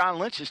sure John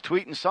Lynch is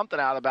tweeting something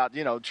out about,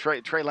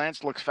 Trey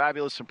Lance looks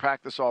fabulous in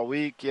practice all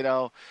week.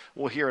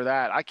 We'll hear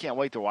that. I can't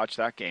wait to watch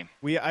that game.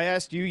 I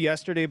asked you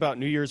yesterday about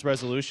New Year's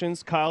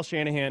resolutions. Kyle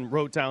Shanahan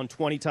wrote down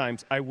 20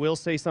 times, I will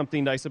say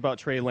something nice about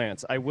Trey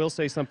Lance. I will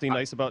say something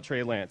nice about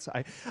Trey Lance.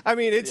 I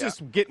mean, it's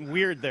just getting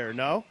weird there,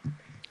 no?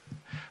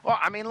 Well,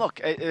 I mean,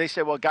 look, they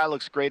say, well, a guy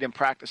looks great in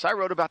practice. I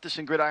wrote about this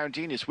in Gridiron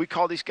Genius. We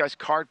call these guys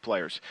card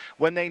players.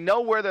 When they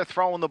know where they're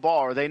throwing the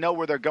ball or they know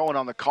where they're going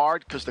on the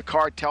card because the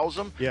card tells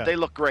them, they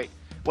look great.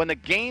 When the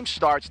game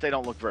starts, they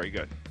don't look very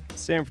good.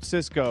 San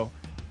Francisco.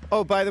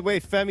 Oh, by the way,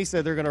 Femi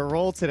said they're going to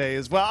roll today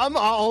as well. I'm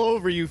all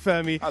over you,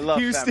 Femi. I love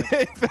Houston.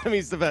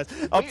 Femi's the best.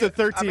 Up to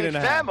 13 and a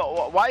half. Fem,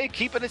 why are you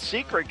keeping it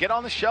secret? Get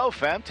on the show,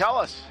 Fem. Tell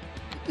us.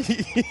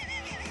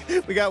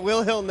 We got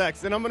Will Hill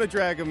next, and I'm going to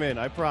drag him in,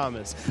 I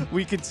promise.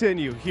 We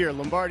continue here,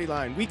 Lombardi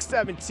Line, Week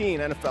 17,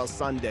 NFL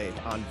Sunday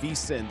on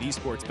VSiN, the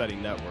Sports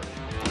Betting Network.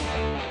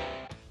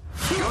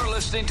 You're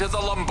listening to the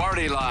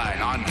Lombardi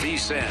Line on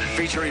VSiN,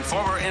 featuring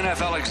former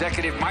NFL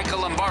executive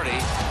Michael Lombardi.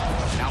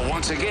 Now,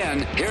 once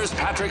again, here's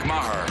Patrick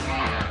Maher.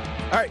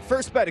 All right,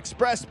 First Bet,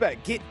 Express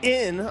Bet. Get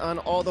in on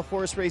all the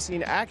horse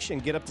racing action.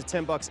 Get up to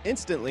 $10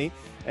 instantly,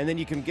 and then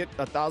you can get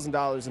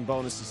 $1,000 in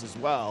bonuses as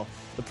well.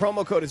 The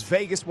promo code is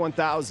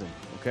Vegas1000,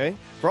 okay?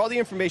 For all the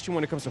information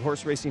when it comes to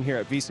horse racing here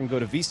at VSiN, go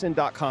to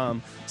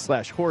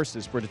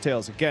vsin.com/horses for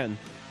details. Again,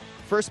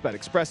 First Bet,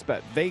 Express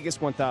Bet,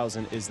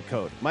 Vegas1000 is the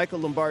code. Michael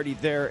Lombardi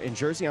there in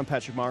Jersey. I'm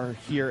Patrick Maher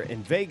here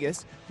in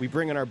Vegas. We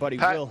bring in our buddy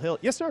Will Hill.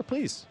 Yes, sir,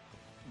 please.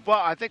 Well,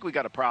 I think we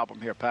got a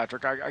problem here,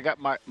 Patrick. I got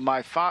my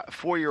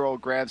 4-year-old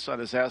grandson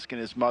is asking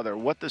his mother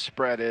what the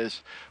spread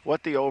is,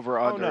 what the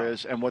over/under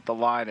is, and what the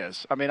line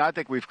is. I mean, I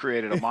think we've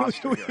created a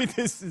monster here.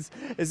 Is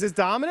this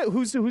Dominic?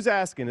 Who's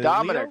asking?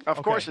 Dominic.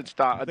 Of course it's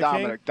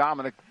Dominic.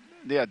 Dominic.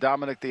 Yeah,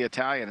 Dominic the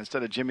Italian.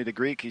 Instead of Jimmy the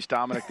Greek, he's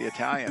Dominic the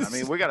Italian. I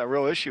mean, we got a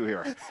real issue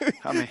here.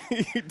 I mean,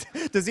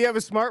 does he have a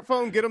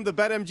smartphone? Get him the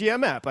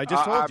BetMGM app. I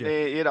just told you. I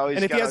mean,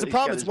 and if he has a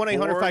problem, it's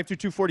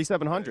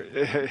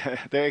 1-800-522-4700.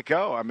 There you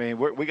go. I mean,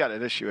 we got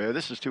an issue here.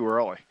 This is too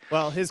early.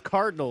 Well, his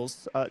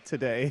Cardinals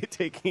today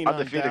taking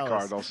undefeated on Dallas.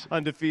 Cardinals.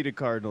 Undefeated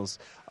Cardinals.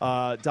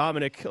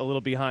 Dominic a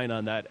little behind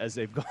on that as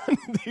they've gone.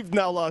 They've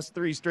now lost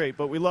 3 straight,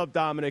 but we love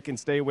Dominic and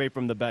stay away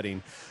from the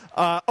betting.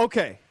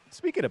 Okay,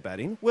 speaking of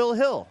betting, Will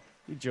Hill.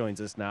 He joins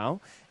us now,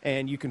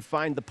 and you can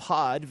find the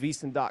pod,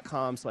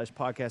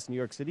 vsin.com/podcast New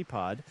York City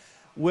pod.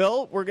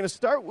 Will, we're going to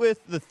start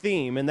with the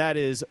theme, and that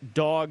is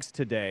dogs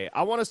today.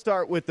 I want to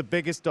start with the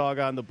biggest dog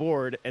on the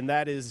board, and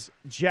that is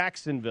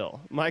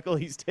Jacksonville. Michael,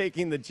 he's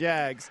taking the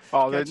Jags.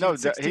 Oh, no,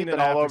 he's been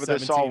all over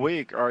this all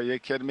week. Are you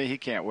kidding me? He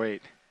can't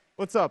wait.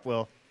 What's up,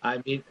 Will?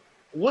 I mean,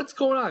 what's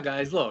going on,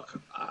 guys? Look,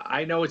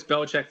 I know it's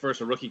Belichick versus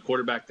a rookie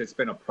quarterback that's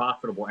been a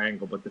profitable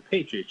angle, but the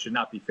Patriots should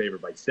not be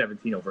favored by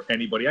 17 over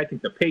anybody. I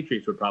think the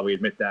Patriots would probably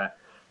admit that.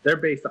 They're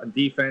based on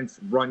defense,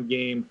 run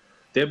game.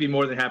 They'll be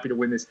more than happy to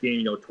win this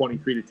game,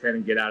 23-10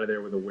 and get out of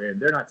there with a win.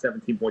 They're not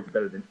 17 points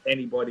better than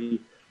anybody.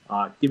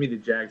 Give me the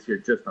Jags here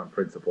just on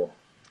principle.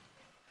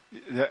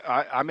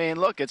 I mean,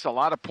 look, it's a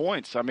lot of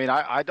points. I mean,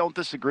 I don't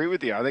disagree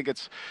with you. I think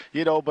it's,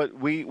 but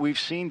we've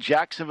seen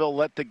Jacksonville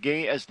let the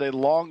game, as the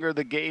longer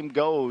the game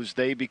goes,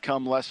 they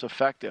become less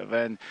effective.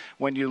 And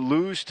when you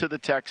lose to the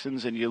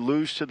Texans and you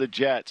lose to the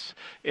Jets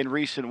in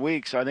recent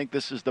weeks, I think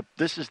this is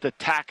the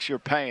tax you're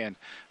paying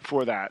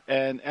for that.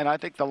 And I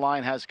think the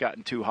line has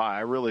gotten too high.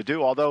 I really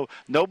do. Although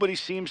nobody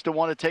seems to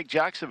want to take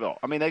Jacksonville.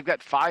 I mean, they've got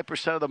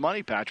 5% of the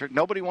money, Patrick.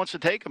 Nobody wants to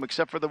take them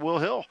except for the Will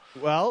Hill.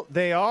 Well,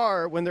 they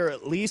are when they're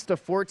at least a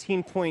 14-point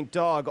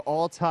dog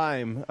all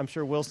time. I'm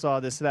sure Will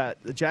saw this. That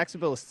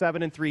Jacksonville is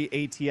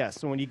 7-3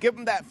 ATS. So when you give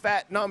them that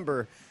fat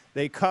number,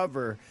 they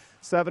cover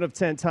 7 of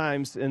 10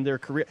 times in their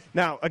career.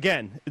 Now,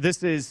 again,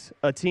 this is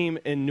a team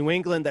in New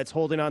England that's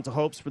holding on to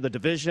hopes for the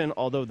division,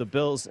 although the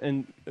Bills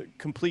in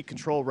complete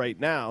control right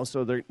now,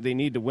 so they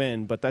need to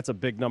win, but that's a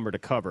big number to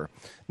cover.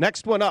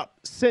 Next one up,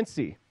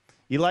 Cincy.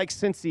 You like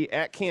Cincy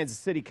at Kansas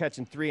City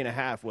catching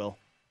 3.5, Will?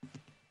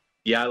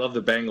 Yeah, I love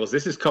the Bengals.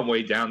 This has come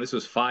way down. This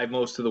was 5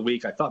 most of the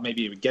week. I thought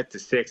maybe it would get to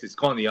 6. It's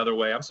gone the other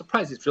way. I'm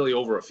surprised it's really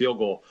over a field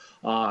goal.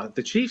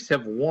 The Chiefs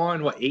have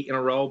won, 8 in a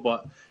row,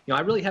 but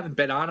I really haven't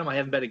bet on them. I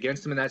haven't bet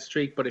against them in that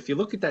streak. But if you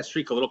look at that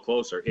streak a little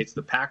closer, it's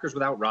the Packers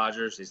without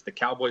Rodgers. It's the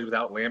Cowboys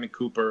without Lamb and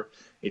Cooper.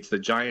 It's the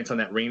Giants on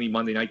that rainy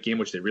Monday night game,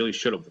 which they really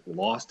should have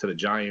lost to the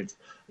Giants.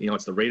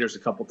 It's the Raiders a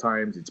couple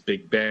times. It's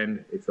Big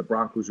Ben. It's the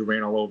Broncos who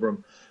ran all over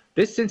them.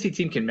 This Cincy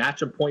team can match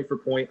them point for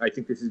point. I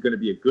think this is going to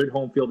be a good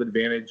home field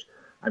advantage.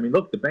 I mean,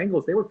 look, the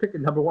Bengals, they were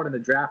picking number 1 in the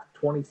draft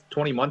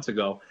 20 months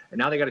ago, and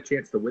now they got a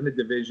chance to win the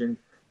division.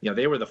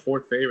 They were the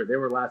 4th favorite. They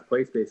were last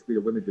place, basically,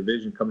 to win the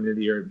division coming into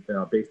the year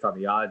based on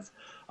the odds.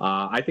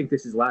 I think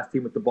this is last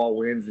team with the ball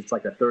wins. It's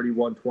like a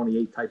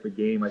 31-28 type of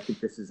game. I think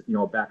this is,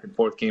 a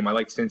back-and-forth game. I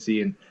like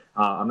Cincy, and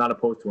I'm not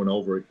opposed to an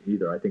over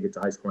either. I think it's a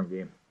high-scoring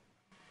game.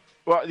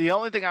 Well, the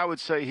only thing I would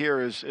say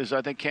here is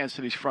I think Kansas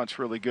City's front's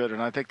really good,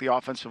 and I think the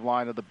offensive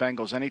line of the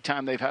Bengals,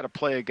 anytime they've had to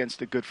play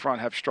against a good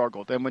front, have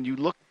struggled. And when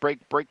you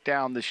break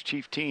down this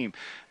Chief team,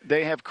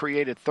 they have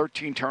created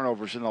 13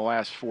 turnovers in the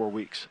last 4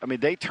 weeks. I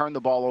mean, they turn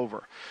the ball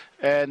over.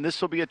 And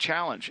this will be a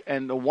challenge.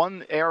 And the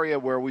one area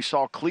where we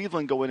saw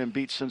Cleveland go in and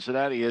beat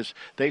Cincinnati is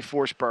they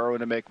forced Burrow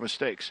to make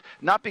mistakes.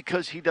 Not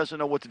because he doesn't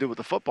know what to do with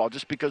the football,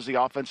 just because the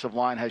offensive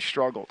line has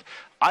struggled.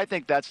 I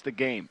think that's the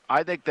game.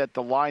 I think that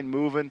the line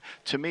moving,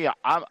 to me,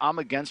 I'm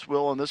against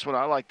Will on this one.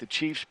 I like the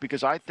Chiefs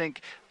because I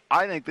think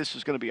this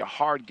is going to be a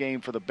hard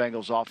game for the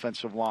Bengals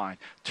offensive line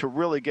to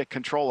really get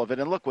control of it.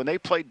 And look, when they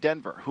played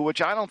Denver,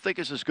 which I don't think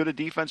is as good a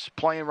defense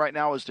playing right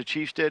now as the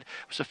Chiefs did, it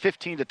was a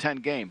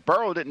 15-10 game.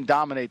 Burrow didn't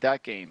dominate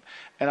that game,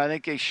 and I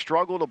think they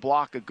struggle to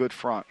block a good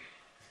front.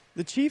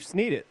 The Chiefs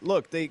need it.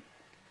 Look, they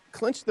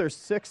clinched their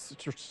sixth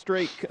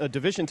straight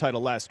division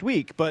title last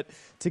week, but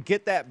to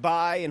get that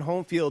bye and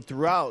home field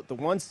throughout the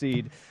 1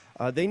 seed,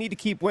 they need to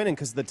keep winning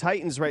because the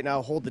Titans right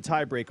now hold the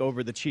tiebreak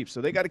over the Chiefs.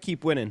 So they got to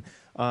keep winning.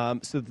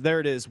 So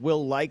there it is.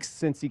 Will likes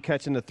Cincy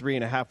catching the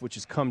 3.5, which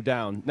has come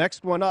down.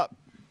 Next one up,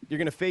 you're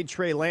going to fade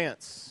Trey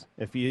Lance.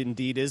 If he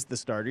indeed is the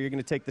starter, you're going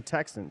to take the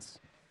Texans.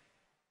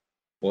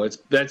 Well,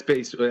 that's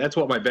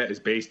what my bet is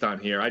based on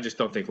here. I just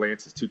don't think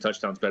Lance is 2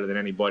 touchdowns better than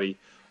anybody.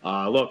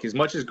 Look, as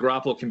much as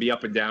Garoppolo can be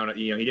up and down,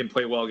 he didn't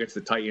play well against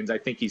the Titans. I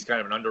think he's kind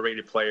of an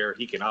underrated player.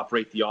 He can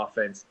operate the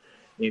offense.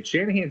 And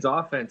Shanahan's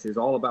offense is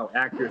all about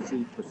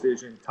accuracy,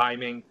 precision,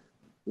 timing.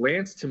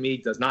 Lance, to me,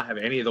 does not have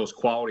any of those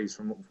qualities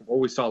from what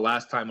we saw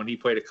last time when he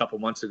played a couple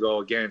months ago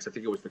against, I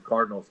think it was the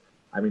Cardinals.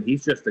 I mean,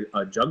 he's just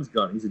a jugs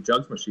gun. He's a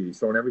jugs machine. He's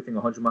throwing everything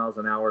 100 miles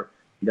an hour.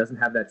 He doesn't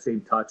have that same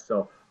touch.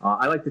 So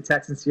I like the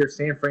Texans here.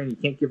 San Fran, you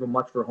can't give him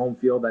much for home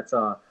field. That's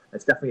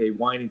definitely a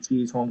wine and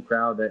cheese home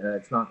crowd.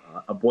 It's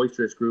not a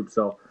boisterous group.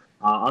 So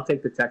I'll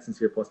take the Texans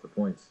here plus the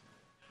points.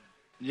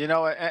 You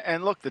know,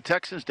 and look, the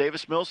Texans,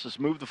 Davis Mills has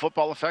moved the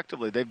football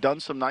effectively. They've done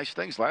some nice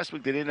things. Last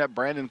week they didn't have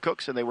Brandon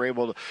Cooks, and they were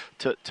able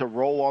to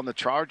roll on the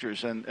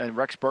Chargers, and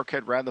Rex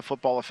Burkhead ran the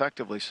football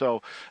effectively.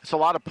 So it's a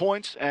lot of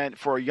points, and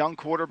for a young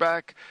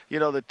quarterback, you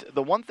know,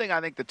 the one thing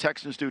I think the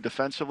Texans do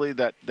defensively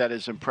that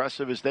is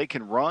impressive is they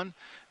can run.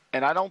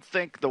 And I don't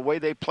think the way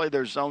they play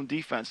their zone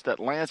defense that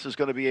Lance is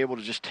going to be able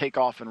to just take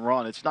off and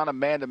run. It's not a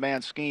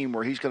man-to-man scheme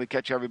where he's going to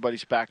catch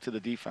everybody's back to the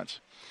defense.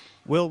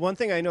 Will, one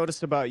thing I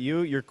noticed about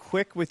you, you're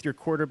quick with your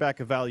quarterback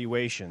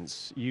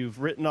evaluations.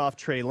 You've written off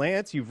Trey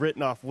Lance. You've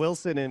written off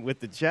Wilson and with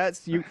the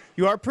Jets. You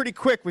are pretty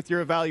quick with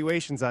your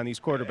evaluations on these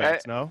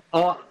quarterbacks, no?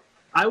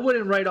 I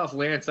wouldn't write off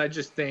Lance. I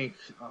just think,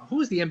 who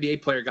was the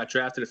NBA player got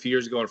drafted a few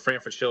years ago, and Fran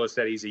Fraschilla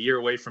said he's a year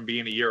away from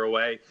being a year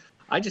away.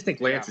 I just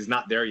think Lance is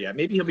not there yet.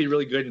 Maybe he'll be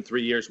really good in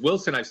 3 years.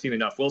 Wilson, I've seen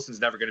enough.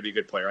 Wilson's never going to be a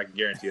good player. I can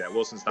guarantee that.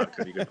 Wilson's not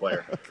going to be a good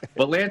player. Okay.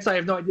 But Lance, I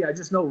have no idea. I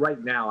just know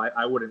right now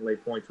I wouldn't lay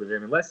points with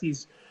him unless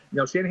he's,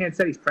 Shanahan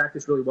said he's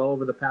practiced really well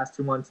over the past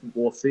 2 months.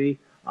 We'll see.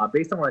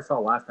 Based on what I saw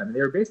last time, and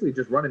they were basically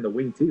just running the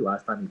wing tee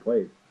last time he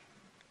played.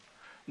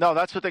 No,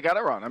 that's what they got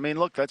to run. I mean,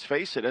 look, let's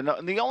face it. And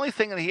the only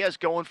thing that he has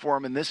going for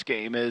him in this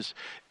game is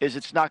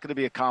it's not going to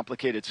be a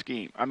complicated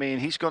scheme. I mean,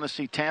 he's going to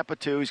see Tampa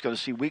 2, he's going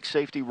to see weak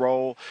safety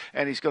roll,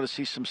 and he's going to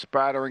see some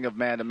spattering of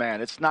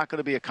man-to-man. It's not going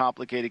to be a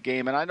complicated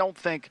game. And I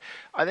think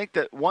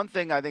that one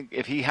thing,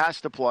 if he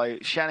has to play,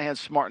 Shanahan's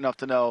smart enough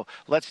to know,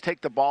 let's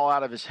take the ball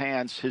out of his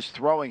hands, his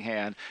throwing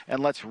hand, and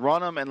let's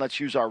run him and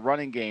let's use our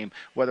running game,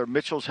 whether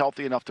Mitchell's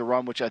healthy enough to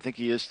run, which I think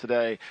he is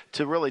today,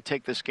 to really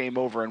take this game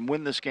over and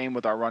win this game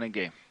with our running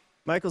game.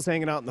 Michael's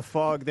hanging out in the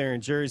fog there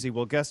in Jersey.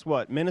 Well, guess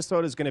what?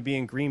 Minnesota's going to be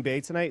in Green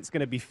Bay tonight. It's going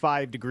to be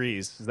 5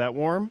 degrees. Is that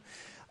warm?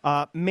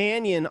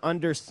 Mannion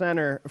under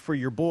center for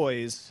your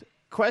boys.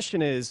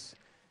 Question is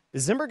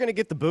Zimmer going to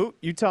get the boot?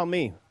 You tell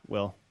me,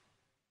 Will.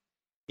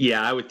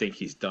 Yeah, I would think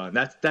he's done.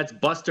 That's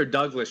Buster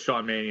Douglas,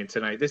 Sean Mannion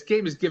tonight. This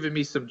game is giving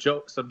me some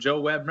Joe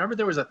Webb. Remember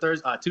there was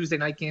a Tuesday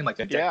night game like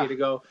a decade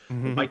ago?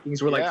 Mm-hmm. The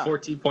Vikings were like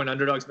 14-point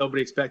underdogs.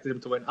 Nobody expected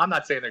them to win. I'm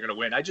not saying they're going to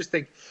win. I just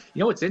think,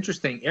 what's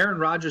interesting? Aaron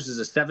Rodgers is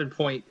a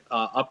 7-point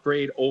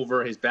upgrade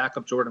over his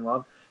backup, Jordan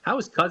Love. How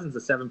is Cousins a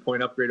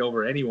 7-point upgrade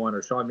over anyone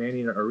or Sean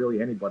Mannion or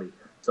really anybody?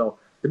 So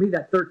to me,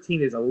 that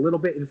 13 is a little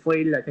bit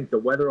inflated. I think the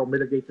weather will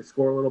mitigate the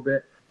score a little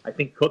bit. I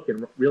think Cook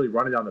can really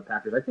run it on the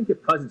Packers. I think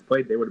if Cousins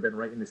played, they would have been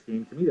right in this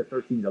game. To me, the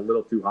 13 is a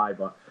little too high,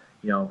 but,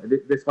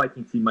 this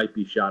Viking team might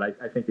be shot.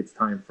 I think it's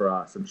time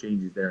for some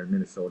changes there in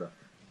Minnesota.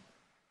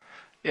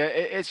 Yeah,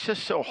 it's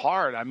just so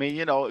hard. I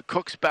mean,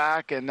 Cook's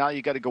back, and now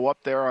you got to go up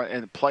there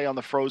and play on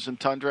the frozen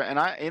tundra. And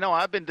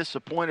I've been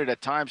disappointed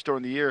at times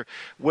during the year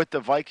with the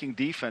Viking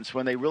defense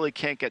when they really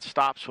can't get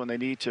stops when they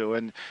need to.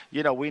 And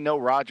we know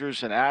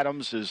Rodgers and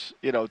Adams is,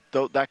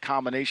 that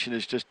combination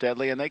is just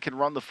deadly, and they can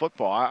run the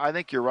football. I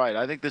think you're right.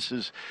 I think this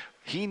is.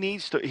 He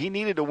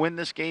needed to win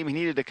this game. He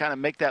needed to kind of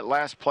make that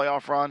last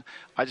playoff run.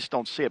 I just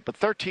don't see it. But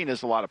 13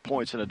 is a lot of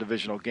points in a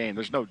divisional game.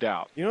 There's no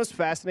doubt. You know what's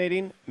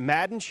fascinating?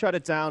 Madden shut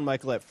it down,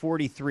 Michael, at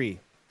 43.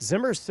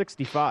 Zimmer's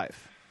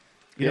 65.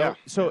 You know?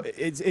 So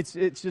it's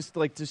just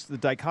the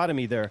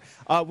dichotomy there.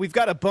 We've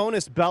got a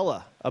bonus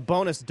Bella, a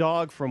bonus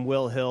dog from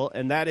Will Hill,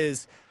 and that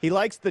is he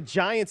likes the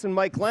Giants and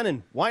Mike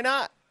Glennon. Why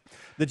not?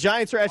 The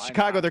Giants are at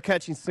Chicago. They're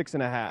catching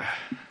 6.5.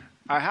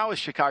 How is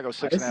Chicago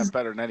 6.5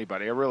 better than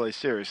anybody? Really,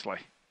 seriously.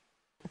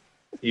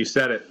 You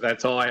said it.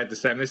 That's all I had to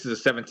say. And this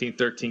is a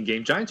 17-13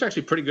 game. Giants are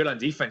actually pretty good on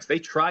defense. They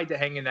tried to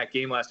hang in that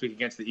game last week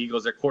against the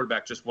Eagles. Their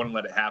quarterback just wouldn't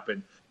let it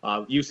happen.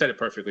 You said it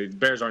perfectly. The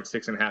Bears aren't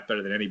 6.5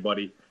 better than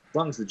anybody. As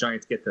long as the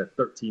Giants get to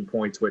 13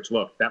 points, which,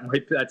 look,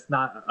 that's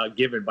not a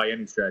given by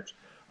any stretch.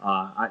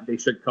 They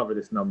should cover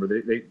this number.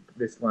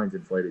 This line's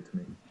inflated to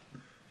me.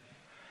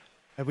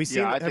 Have we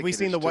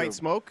seen the white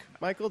smoke,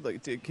 Michael?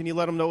 Can you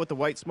let them know what the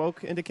white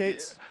smoke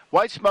indicates?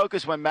 White smoke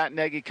is when Matt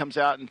Nagy comes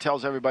out and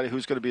tells everybody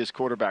who's going to be his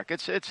quarterback.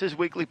 It's his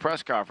weekly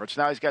press conference.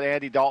 Now he's got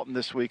Andy Dalton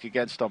this week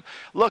against them.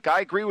 Look,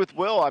 I agree with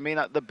Will. I mean,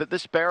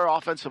 this Bear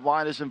offensive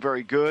line isn't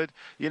very good.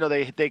 You know,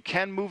 they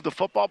can move the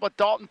football, but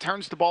Dalton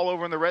turns the ball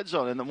over in the red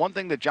zone. And the one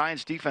thing the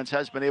Giants defense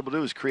has been able to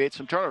do is create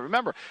some turnover.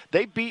 Remember,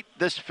 they beat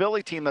this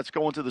Philly team that's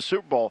going to the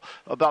Super Bowl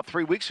about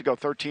 3 weeks ago,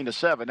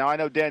 13-7. Now I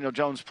know Daniel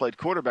Jones played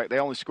quarterback. They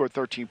only scored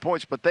 13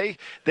 points, but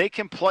they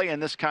can play in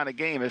this kind of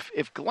game.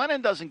 If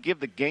Glennon doesn't give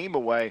the game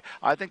away,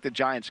 I think the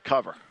Giants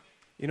cover.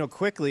 You know,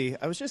 quickly,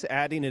 I was just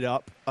adding it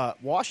up.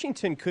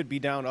 Washington could be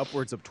down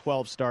upwards of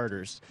 12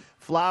 starters.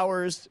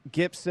 Flowers,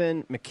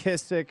 Gibson,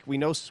 McKissick, we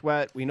know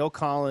Sweat, we know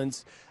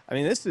Collins. I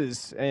mean, this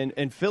is –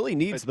 and Philly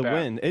needs the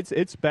win.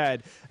 It's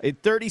bad.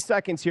 30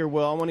 seconds here,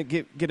 Will. I want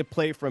to get a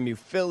play from you.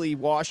 Philly,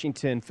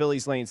 Washington.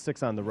 Philly's laying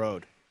 6 on the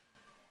road.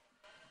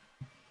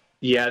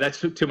 Yeah, that's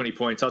too many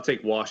points. I'll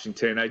take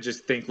Washington. I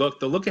just think, look,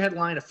 the look-ahead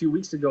line a few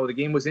weeks ago, the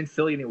game was in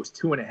Philly, and it was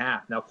 2.5.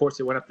 Now, of course,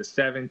 it went up to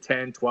 7,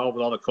 10, 12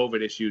 with all the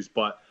COVID issues.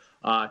 But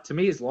to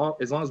me, as long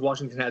as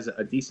Washington has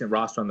a decent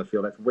roster on the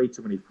field, that's way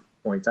too many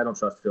points. I don't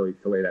trust Philly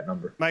to lay that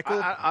number.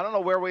 Michael? I don't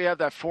know where we have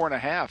that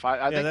 4.5.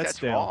 I think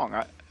that's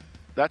wrong.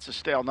 That's a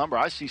stale number.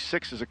 I see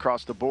 6s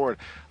across the board.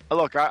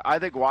 Look, I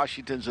think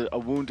Washington's a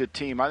wounded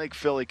team. I think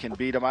Philly can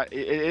beat them. It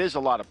is a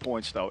lot of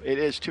points, though. It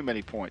is too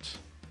many points.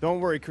 Don't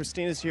worry,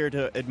 Christina's here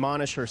to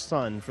admonish her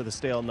son for the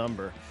stale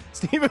number.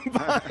 Stephen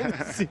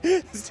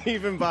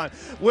Bond.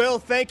 Will,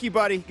 thank you,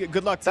 buddy.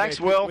 Good luck today. Thanks,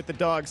 Will. With the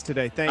dogs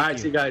today. Thank you. All right,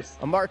 see you guys.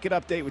 A market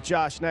update with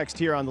Josh next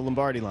here on the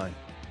Lombardi line.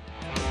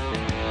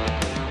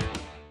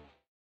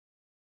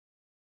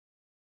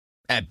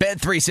 At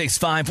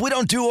Bet365, we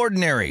don't do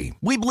ordinary.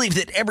 We believe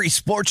that every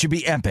sport should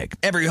be epic.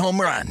 Every home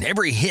run,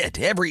 every hit,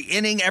 every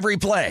inning, every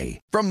play.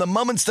 From the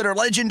moments that are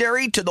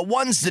legendary to the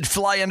ones that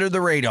fly under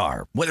the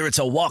radar. Whether it's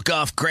a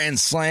walk-off grand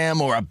slam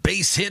or a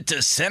base hit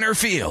to center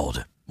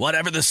field.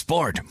 Whatever the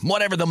sport,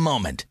 whatever the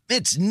moment.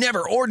 It's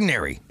never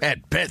ordinary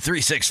at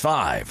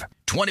Bet365.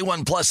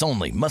 21 plus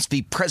only. Must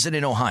be present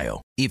in Ohio.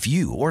 If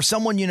you or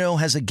someone you know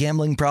has a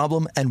gambling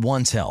problem and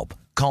wants help,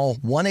 call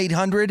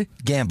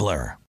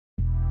 1-800-GAMBLER.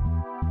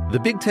 The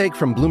Big Take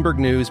from Bloomberg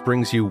News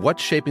brings you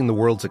what's shaping the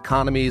world's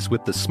economies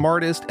with the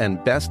smartest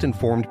and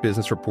best-informed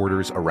business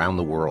reporters around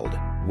the world.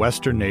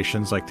 Western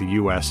nations like the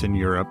U.S. and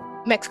Europe.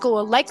 Mexico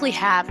will likely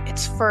have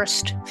its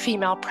first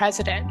female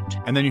president.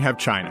 And then you have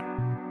China.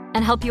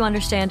 And help you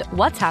understand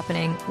what's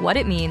happening, what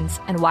it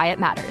means, and why it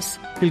matters.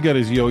 He'll get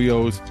his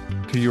yo-yos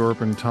to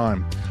Europe in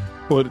time.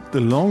 But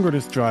the longer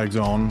this drags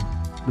on,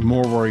 the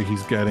more worry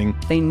he's getting.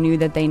 They knew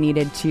that they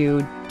needed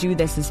to do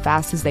this as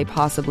fast as they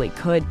possibly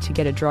could to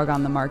get a drug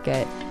on the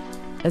market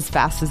as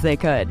fast as they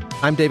could.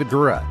 I'm David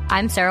Gura.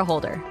 I'm Sarah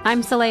Holder.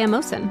 I'm Saleha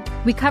Mohsen.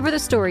 We cover the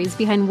stories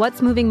behind what's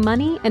moving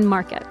money and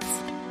markets.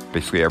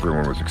 Basically,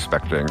 everyone was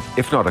expecting,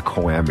 if not a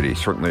calamity,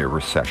 certainly a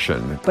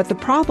recession. But the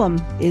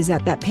problem is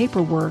that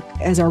paperwork,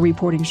 as our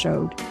reporting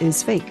showed,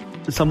 is fake.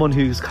 As someone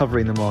who's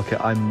covering the market,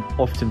 I'm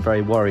often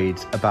very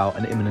worried about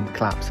an imminent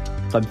collapse.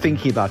 So I'm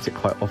thinking about it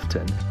quite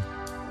often.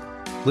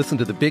 Listen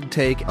to The Big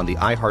Take on the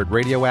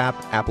iHeartRadio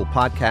app, Apple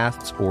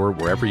Podcasts, or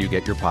wherever you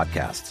get your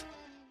podcasts.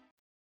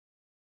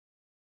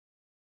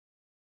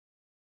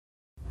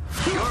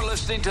 You're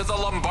listening to the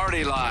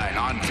Lombardi Line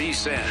on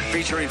VSiN,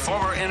 featuring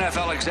former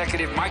NFL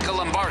executive Michael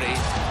Lombardi.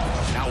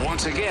 Now,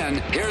 once again,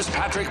 here's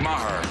Patrick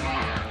Maher.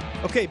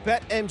 Okay,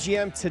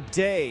 BetMGM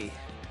today.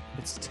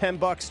 It's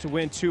 $10 to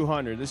win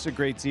 $200. This is a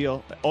great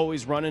deal.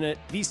 Always running it.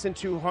 VSiN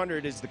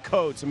 200 is the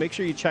code, so make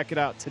sure you check it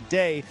out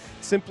today.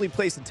 Simply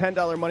place a $10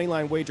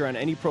 moneyline wager on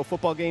any pro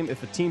football game.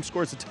 If a team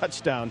scores a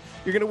touchdown,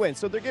 you're going to win.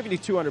 So they're giving you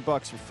 $200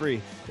 for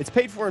free. It's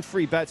paid for in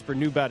free bets for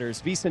new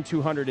bettors. VSiN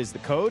 200 is the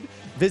code.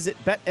 Visit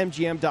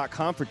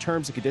BetMGM.com for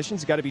terms and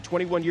conditions. You got to be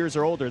 21 years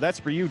or older. That's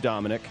for you,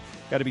 Dominic.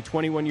 Got to be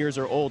 21 years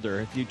or older.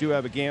 If you do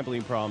have a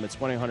gambling problem, it's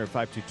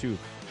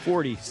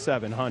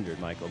 1-800-522-4700,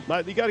 Michael.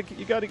 You got to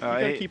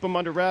keep him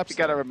under wraps. You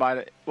got to remind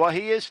it. Well,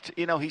 he is.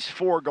 He's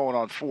 4 going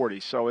on 40.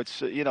 So it's.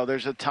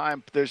 There's a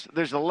time.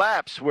 There's a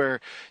lapse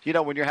where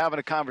when you're having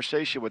a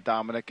conversation with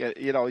Dominic,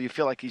 you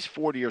feel like he's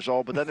 40 years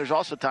old, but then there's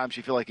also times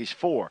you feel like he's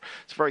 4.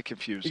 It's very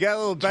confusing. You got a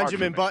little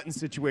Benjamin Button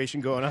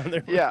situation going on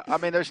there. Yeah, I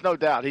mean, there's no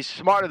doubt. He's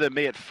smarter than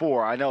me at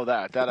 4. I know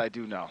that. That I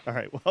do know. All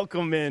right,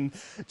 welcome in,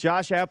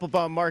 Josh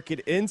Applebaum.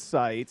 Market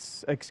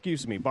Insights.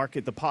 Excuse me.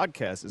 Market. The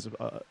podcast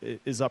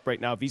is up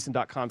right now.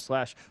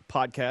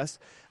 VSiN.com/podcast.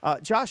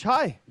 Josh,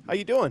 hi. How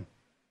you doing?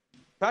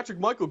 Patrick,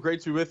 Michael,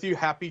 great to be with you.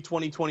 Happy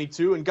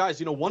 2022. And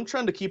guys, one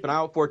trend to keep an eye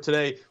out for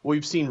today, what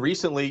we've seen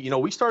recently,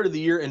 we started the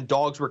year and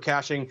dogs were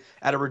cashing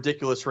at a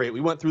ridiculous rate.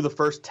 We went through the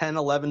first 10,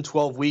 11,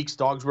 12 weeks.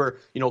 Dogs were,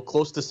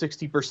 close to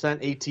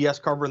 60% ATS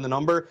covering the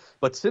number.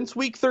 But since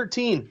week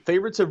 13,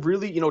 favorites have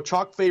really,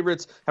 chalk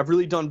favorites have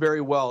really done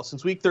very well.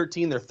 Since week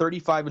 13, they're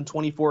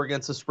 35-24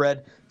 against the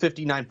spread,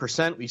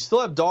 59%. We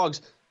still have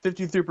dogs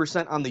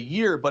 53% on the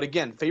year. But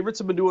again, favorites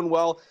have been doing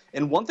well.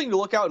 And one thing to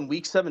look out in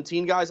week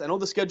 17, guys, I know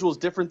the schedule is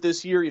different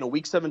this year.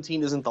 Week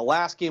 17 isn't the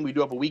last game. We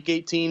do have a week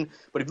 18.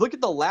 But if you look at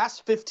the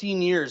last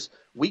 15 years,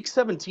 week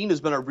 17 has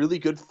been a really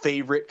good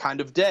favorite kind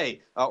of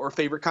day or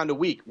favorite kind of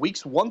week.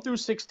 Weeks 1 through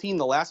 16,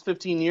 the last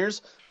 15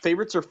 years,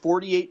 favorites are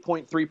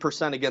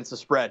 48.3% against the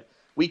spread.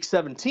 Week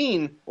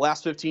 17,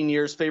 last 15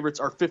 years, favorites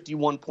are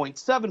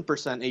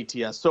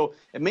 51.7% ATS. So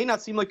it may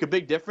not seem like a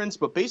big difference,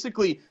 but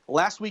basically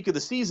last week of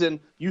the season,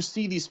 you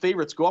see these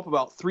favorites go up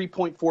about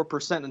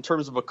 3.4% in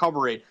terms of a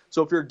cover rate.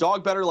 So if you're a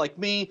dog bettor like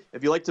me,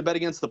 if you like to bet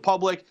against the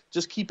public,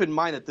 just keep in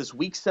mind that this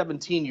week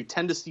 17, you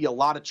tend to see a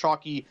lot of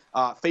chalky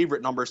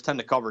favorite numbers tend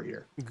to cover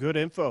here. Good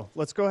info.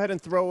 Let's go ahead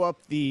and throw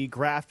up the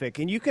graphic,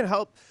 and you can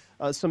help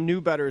some new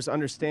bettors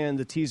understand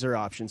the teaser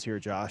options here,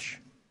 Josh.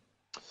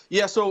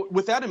 Yeah, so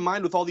with that in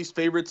mind, with all these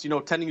favorites,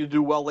 tending to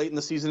do well late in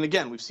the season,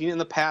 again, we've seen it in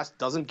the past,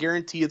 doesn't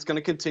guarantee it's going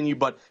to continue,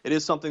 but it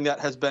is something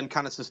that has been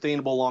kind of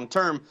sustainable long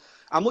term.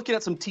 I'm looking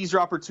at some teaser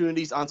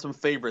opportunities on some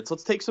favorites.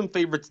 Let's take some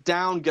favorites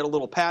down, get a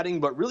little padding,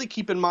 but really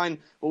keep in mind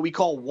what we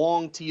call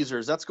Wong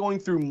teasers. That's going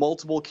through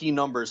multiple key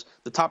numbers.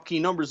 The top key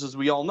numbers, as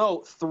we all know,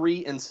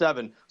 3 and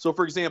 7. So,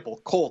 for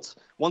example, Colts.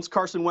 Once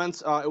Carson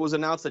Wentz, it was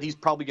announced that he's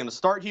probably going to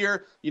start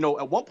here.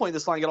 At one point,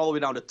 this line got all the way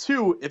down to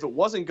 2. If it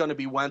wasn't going to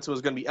be Wentz, it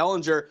was going to be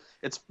Ellinger.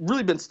 It's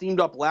really been steamed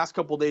up last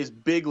couple of days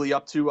bigly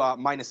up to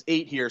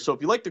 -8 here. So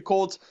if you like the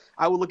Colts,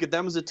 I would look at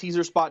them as a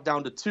teaser spot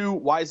down to 2.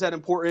 Why is that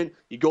important?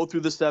 You go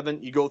through the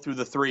 7, you go through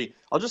the 3.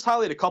 I'll just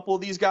highlight a couple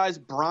of these guys.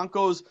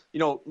 Broncos,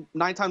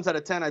 9 times out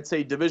of 10, I'd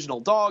say divisional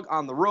dog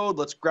on the road.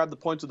 Let's grab the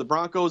points with the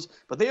Broncos.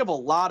 But they have a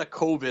lot of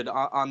COVID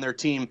on their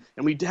team.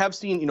 And we have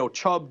seen,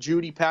 Chubb,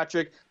 Judy,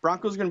 Patrick.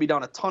 Broncos are going to be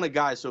down a ton of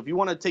guys. So if you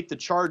want to take the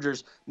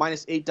Chargers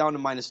 -8 down to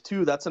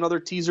 -2, that's another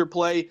teaser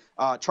play.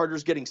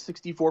 Chargers getting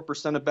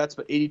 64% of bets,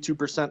 but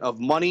 82% of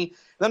money.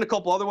 Then a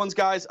couple other ones,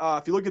 guys.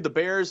 If you look at the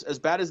Bears, as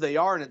bad as they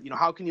are, and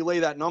how can you lay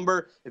that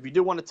number? If you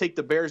did want to take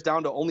the Bears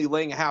down to only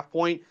laying a half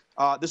point,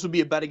 this would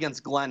be a bet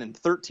against Glennon.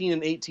 13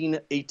 and 18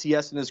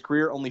 ATS in his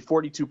career, only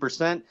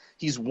 42%.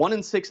 He's 1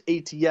 and 6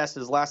 ATS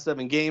his last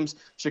 7 games.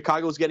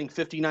 Chicago's getting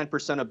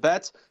 59% of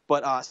bets,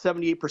 but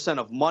 78%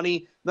 of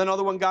money. Then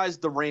another one, guys,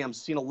 the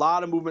Rams. Seen a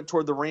lot of movement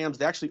toward the Rams.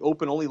 They actually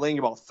open only laying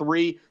about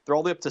 3. They're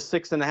all the way up to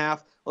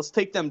 6.5. Let's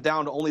take them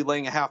down to only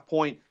laying a half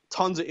point.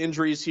 Tons of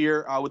injuries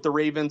here with the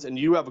Ravens, and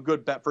you have a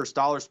good bet first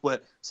dollar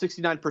split.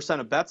 69%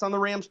 of bets on the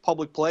Rams,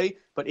 public play,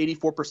 but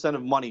 84%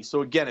 of money.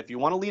 So again, if you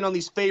want to lean on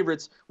these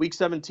favorites, week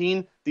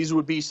 17, these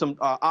would be some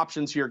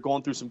options here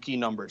going through some key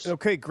numbers.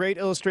 Okay, great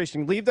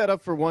illustration. Leave that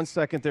up for 1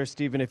 second there,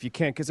 Stephen, if you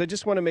can, because I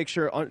just want to make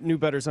sure new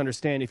bettors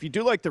understand. If you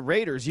do like the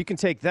Raiders, you can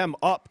take them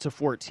up to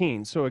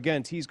 14. So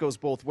again, tease goes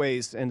both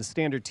ways, and the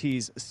standard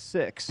tease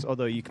 6,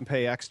 although you can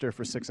pay extra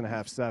for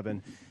 6.5,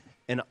 7.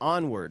 And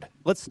onward.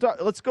 Let's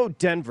go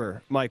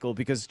Denver, Michael,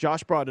 because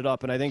Josh brought it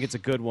up, and I think it's a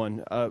good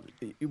one.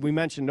 We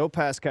mentioned no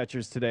pass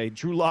catchers today.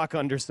 Drew Lock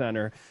under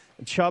center,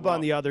 Chubb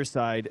on the other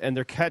side, and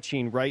they're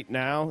catching right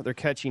now. They're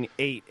catching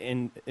 8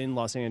 in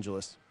Los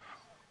Angeles.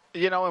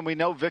 And we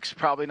know Vic's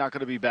probably not going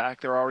to be back.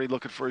 They're already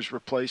looking for his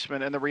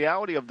replacement. And the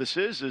reality of this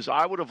is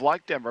I would have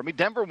liked Denver. I mean,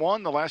 Denver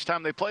won the last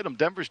time they played them.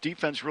 Denver's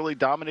defense really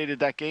dominated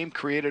that game,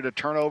 created a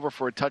turnover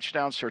for a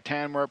touchdown.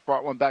 Surtain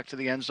brought one back to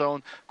the end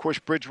zone. Of course,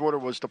 Bridgewater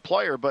was the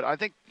player. But I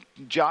think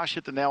Josh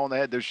hit the nail on the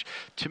head. There's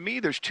too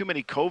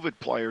many COVID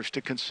players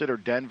to consider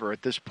Denver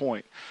at this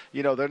point.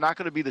 They're not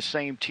going to be the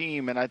same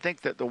team. And I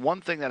think that the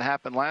one thing that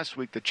happened last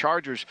week, the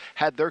Chargers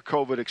had their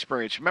COVID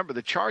experience. Remember,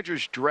 the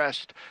Chargers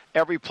dressed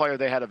every player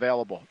they had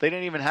available. They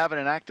didn't even have an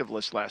inactive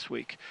list last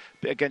week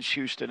against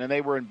Houston, and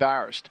they were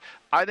embarrassed.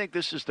 I think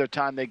this is their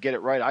time they get it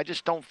right. I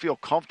just don't feel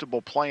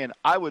comfortable playing.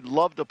 I would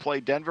love to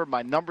play Denver.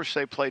 My numbers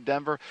say play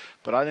Denver,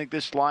 but I think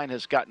this line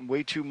has gotten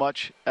way too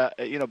much,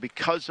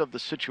 because of the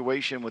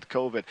situation with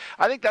COVID.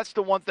 I think that's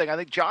the one thing. I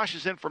think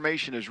Josh's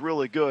information is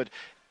really good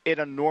in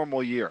a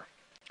normal year,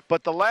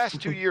 but the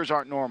last 2 years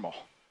aren't normal.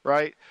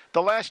 Right?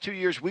 The last 2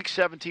 years, week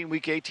 17,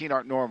 week 18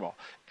 aren't normal.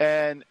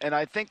 And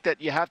I think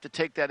that you have to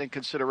take that in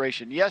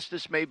consideration. Yes,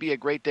 this may be a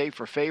great day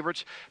for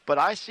favorites, but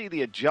I see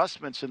the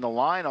adjustments in the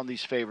line on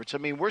these favorites. I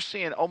mean, we're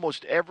seeing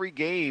almost every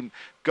game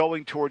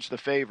going towards the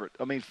favorite.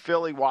 I mean,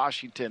 Philly,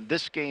 Washington,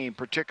 this game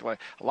particularly.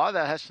 A lot of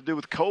that has to do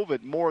with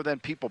COVID more than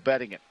people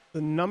betting it.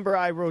 The number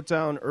I wrote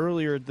down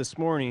earlier this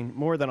morning,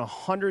 more than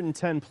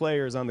 110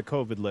 players on the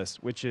COVID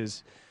list, which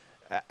is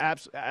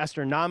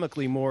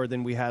astronomically more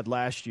than we had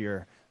last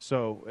year.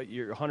 So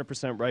you're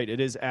 100% right. It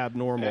is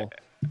abnormal.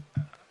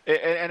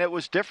 And it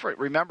was different.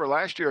 Remember,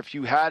 last year, if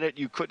you had it,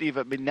 you couldn't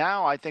even. I mean,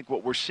 now I think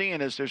what we're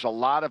seeing is there's a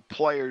lot of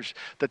players.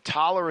 The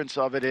tolerance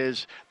of it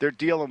is they're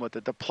dealing with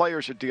it. The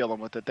players are dealing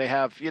with it. They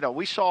have,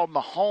 we saw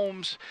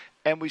Mahomes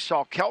and we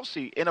saw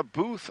Kelsey in a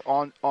booth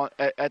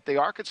at the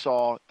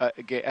Arkansas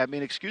game. At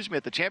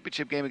the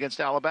championship game against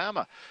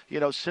Alabama.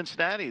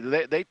 Cincinnati.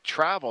 They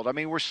traveled. I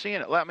mean, we're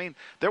seeing it. I mean,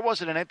 there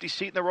wasn't an empty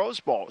seat in the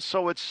Rose Bowl.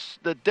 So it's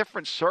the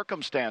different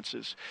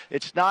circumstances.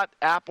 It's not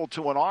apple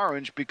to an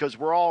orange because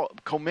we're all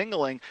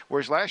commingling,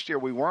 whereas last year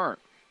we weren't.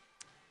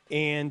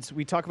 And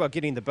we talk about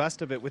getting the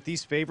best of it with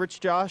these favorites,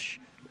 Josh.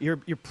 You're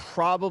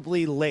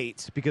probably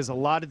late because a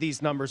lot of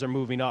these numbers are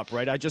moving up,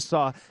 right? I just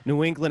saw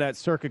New England at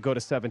circa go to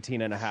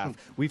 17.5.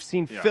 We've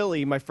seen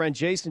Philly. My friend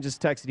Jason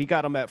just texted. He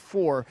got them at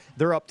 4.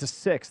 They're up to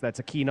 6. That's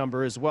a key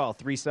number as well,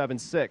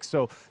 3-7-6.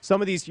 So some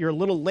of these, you're a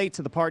little late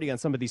to the party on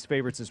some of these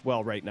favorites as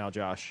well right now,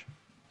 Josh.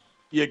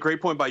 Yeah,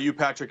 great point by you,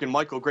 Patrick. And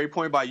Michael, great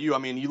point by you. I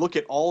mean, you look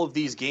at all of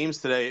these games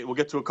today. We'll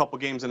get to a couple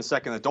games in a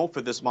second that don't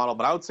fit this model,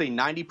 but I would say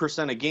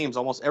 90% of games,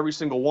 almost every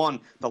single one,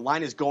 the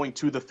line is going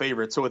to the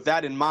favorite. So with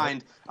that in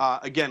mind,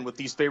 again, with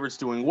these favorites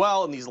doing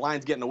well and these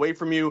lines getting away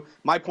from you,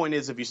 my point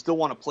is if you still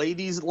want to play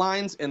these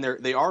lines and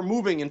they are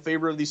moving in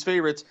favor of these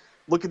favorites,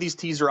 look at these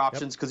teaser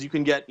options because you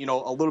can get a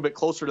little bit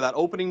closer to that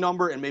opening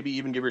number and maybe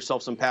even give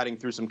yourself some padding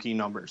through some key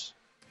numbers.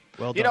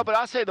 Well done. But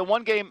I'll say the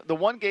one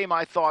game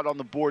I thought on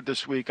the board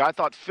this week, I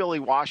thought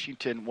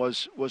Philly-Washington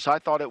was I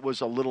thought it was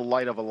a little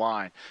light of a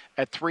line.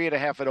 At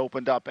 3.5 it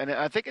opened up, and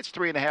I think it's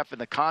 3.5 in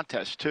the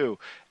contest too.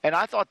 And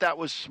I thought that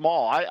was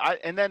small.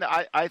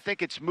 I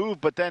think it's moved,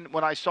 but then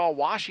when I saw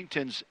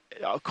Washington's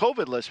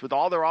COVID list with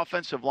all their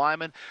offensive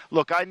linemen,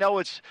 look, I know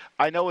it's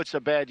a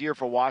bad year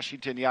for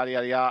Washington, yada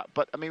yada yada.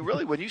 But I mean,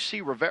 really, when you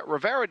see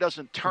Rivera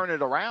doesn't turn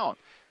it around.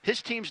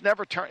 His teams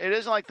never turn. It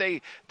isn't like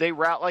they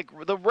route like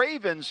the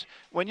Ravens.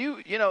 When you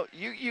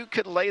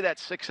could lay that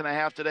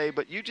 6.5 today,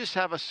 but you just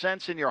have a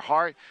sense in your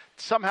heart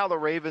somehow the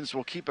Ravens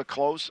will keep it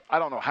close. I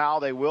don't know how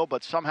they will,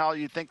 but somehow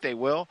you think they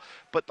will.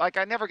 But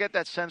I never get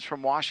that sense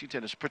from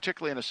Washington,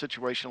 particularly in a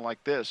situation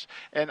like this.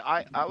 And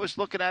I was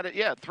looking at it,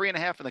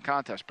 3.5 in the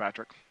contest,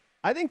 Patrick.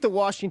 I think the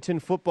Washington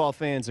football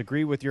fans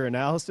agree with your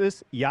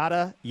analysis.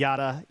 Yada,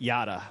 yada,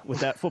 yada with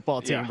that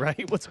football team,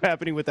 right? What's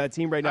happening with that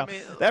team right now? I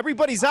mean,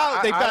 everybody's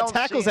out. They've got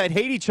tackles that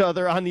hate each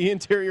other on the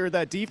interior of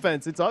that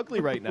defense. It's ugly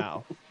right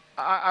now.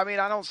 I mean,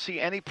 I don't see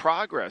any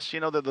progress. They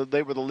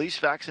were the least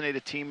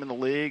vaccinated team in the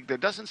league. There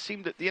doesn't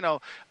seem to,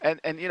 and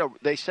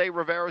they say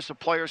Rivera's a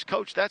player's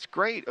coach. That's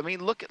great. I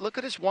mean, look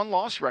at his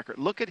one-loss record.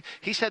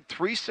 He's had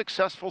 3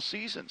 successful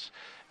seasons.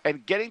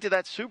 And getting to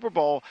that Super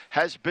Bowl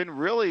has been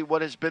really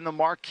what has been the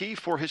marquee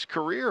for his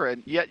career,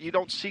 and yet you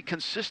don't see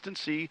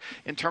consistency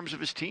in terms of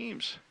his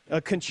teams. A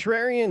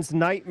contrarian's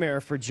nightmare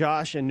for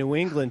Josh in New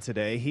England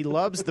today. He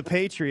loves the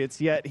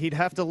Patriots, yet he'd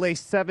have to lay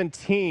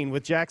 17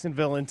 with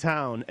Jacksonville in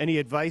town. Any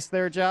advice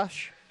there,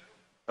 Josh?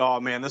 Oh,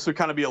 man, this would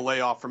kind of be a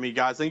layoff for me,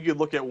 guys. I think you could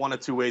look at one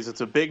of two ways.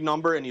 It's a big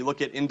number, and you look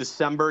at in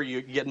December,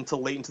 you get into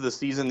late into the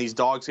season, these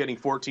dogs getting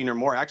 14 or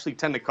more actually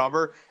tend to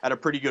cover at a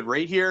pretty good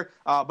rate here.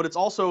 But it's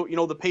also,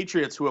 the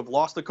Patriots who have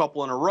lost a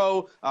couple in a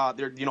row.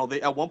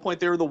 They at one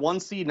point they were the 1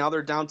 seed. Now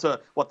they're down to,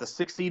 the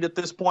 6th seed at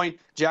this point.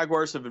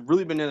 Jaguars have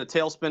really been in a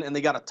tailspin, and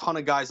they got a ton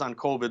of guys on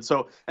COVID.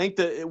 So I think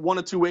that one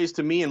of two ways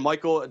to me, and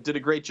Michael did a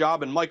great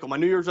job. And Michael, my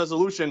New Year's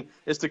resolution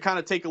is to kind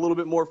of take a little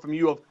bit more from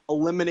you of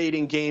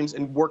eliminating games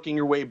and working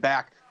your way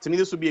back. To me,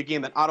 this would be a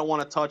game that I don't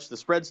want to touch. The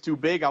spread's too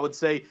big. I would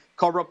say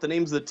cover up the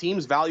names of the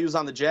teams, values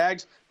on the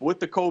Jags. But with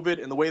the COVID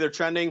and the way they're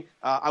trending,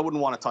 I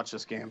wouldn't want to touch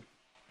this game.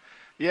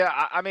 Yeah,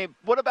 I mean,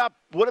 what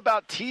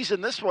about teasing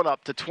this one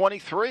up to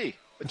 23?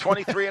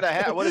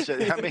 23.5. What is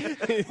it? I mean,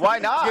 why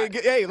not?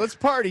 Hey, let's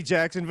party,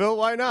 Jacksonville.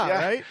 Why not,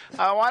 right?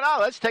 Why not?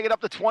 Let's take it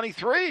up to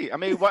 23. I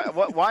mean,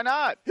 why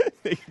not?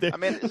 I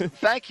mean,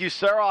 thank you,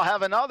 sir. I'll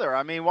have another.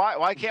 I mean,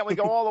 why can't we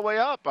go all the way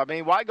up? I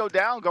mean, why go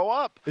down, go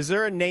up? Is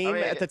there a name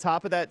at the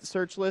top of that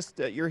search list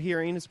that you're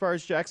hearing as far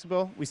as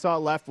Jacksonville? We saw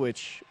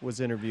Leftwich was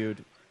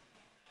interviewed.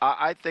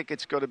 I think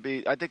it's going to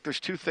be – I think there's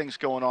 2 things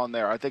going on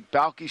there. I think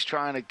Balky's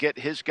trying to get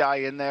his guy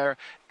in there,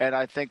 and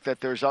I think that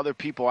there's other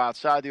people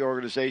outside the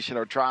organization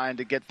are trying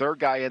to get their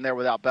guy in there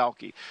without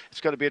Balky.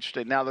 It's going to be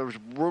interesting. Now, there was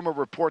rumor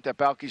report that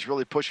Balky's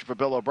really pushing for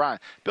Bill O'Brien.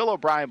 Bill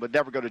O'Brien would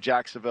never go to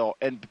Jacksonville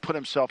and put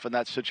himself in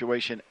that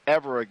situation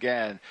ever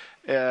again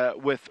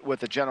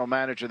with a general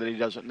manager that he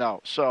doesn't know.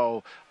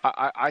 So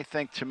I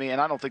think, to me, and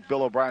I don't think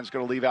Bill O'Brien's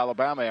going to leave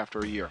Alabama after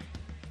a year.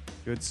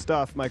 Good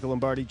stuff. Michael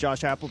Lombardi,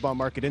 Josh Applebaum,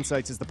 Market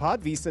Insights is the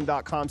pod,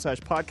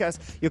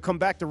 vsin.com/podcast. You'll come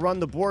back to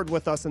run the board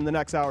with us in the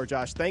next hour,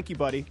 Josh. Thank you,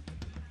 buddy.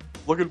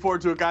 Looking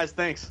forward to it, guys.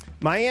 Thanks.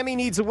 Miami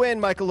needs a win,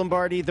 Michael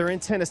Lombardi. They're in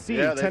Tennessee.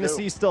 Yeah,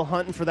 Tennessee's still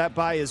hunting for that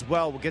bye as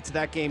well. We'll get to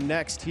that game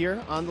next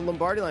here on the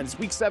Lombardi Line. It's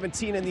Week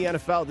 17 in the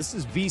NFL. This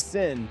is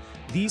VSiN,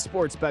 the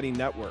Sports Betting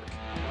Network.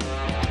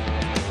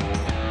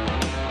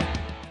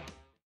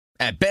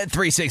 At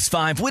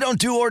Bet365, we don't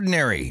do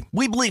ordinary.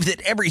 We believe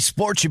that every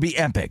sport should be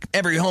epic.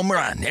 Every home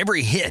run,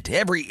 every hit,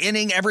 every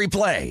inning, every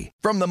play.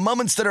 From the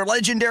moments that are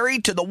legendary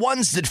to the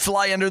ones that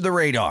fly under the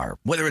radar.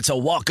 Whether it's a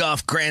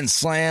walk-off grand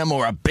slam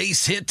or a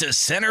base hit to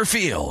center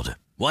field.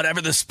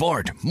 Whatever the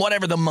sport,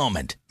 whatever the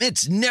moment.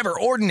 It's never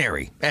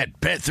ordinary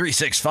at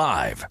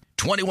Bet365.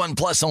 21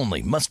 plus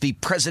only. Must be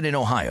present in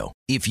Ohio.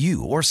 If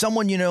you or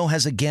someone you know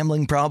has a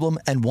gambling problem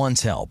and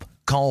wants help,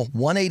 call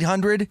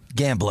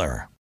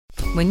 1-800-GAMBLER.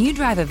 When you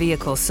drive a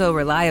vehicle so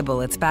reliable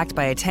it's backed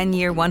by a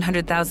 10-year,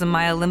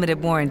 100,000-mile limited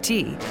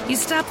warranty, you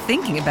stop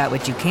thinking about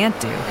what you can't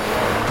do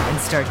and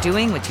start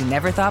doing what you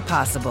never thought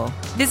possible.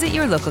 Visit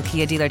your local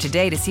Kia dealer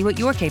today to see what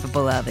you're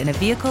capable of in a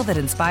vehicle that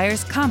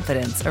inspires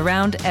confidence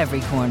around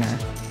every corner.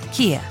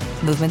 Kia,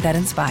 movement that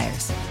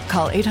inspires.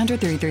 Call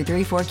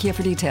 800-333-4KIA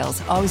for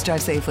details. Always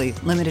drive safely.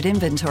 Limited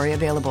inventory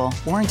available.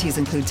 Warranties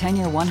include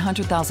 10-year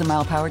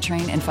 100,000-mile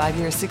powertrain and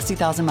 5-year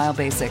 60,000-mile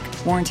basic.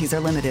 Warranties are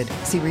limited.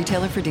 See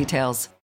retailer for details.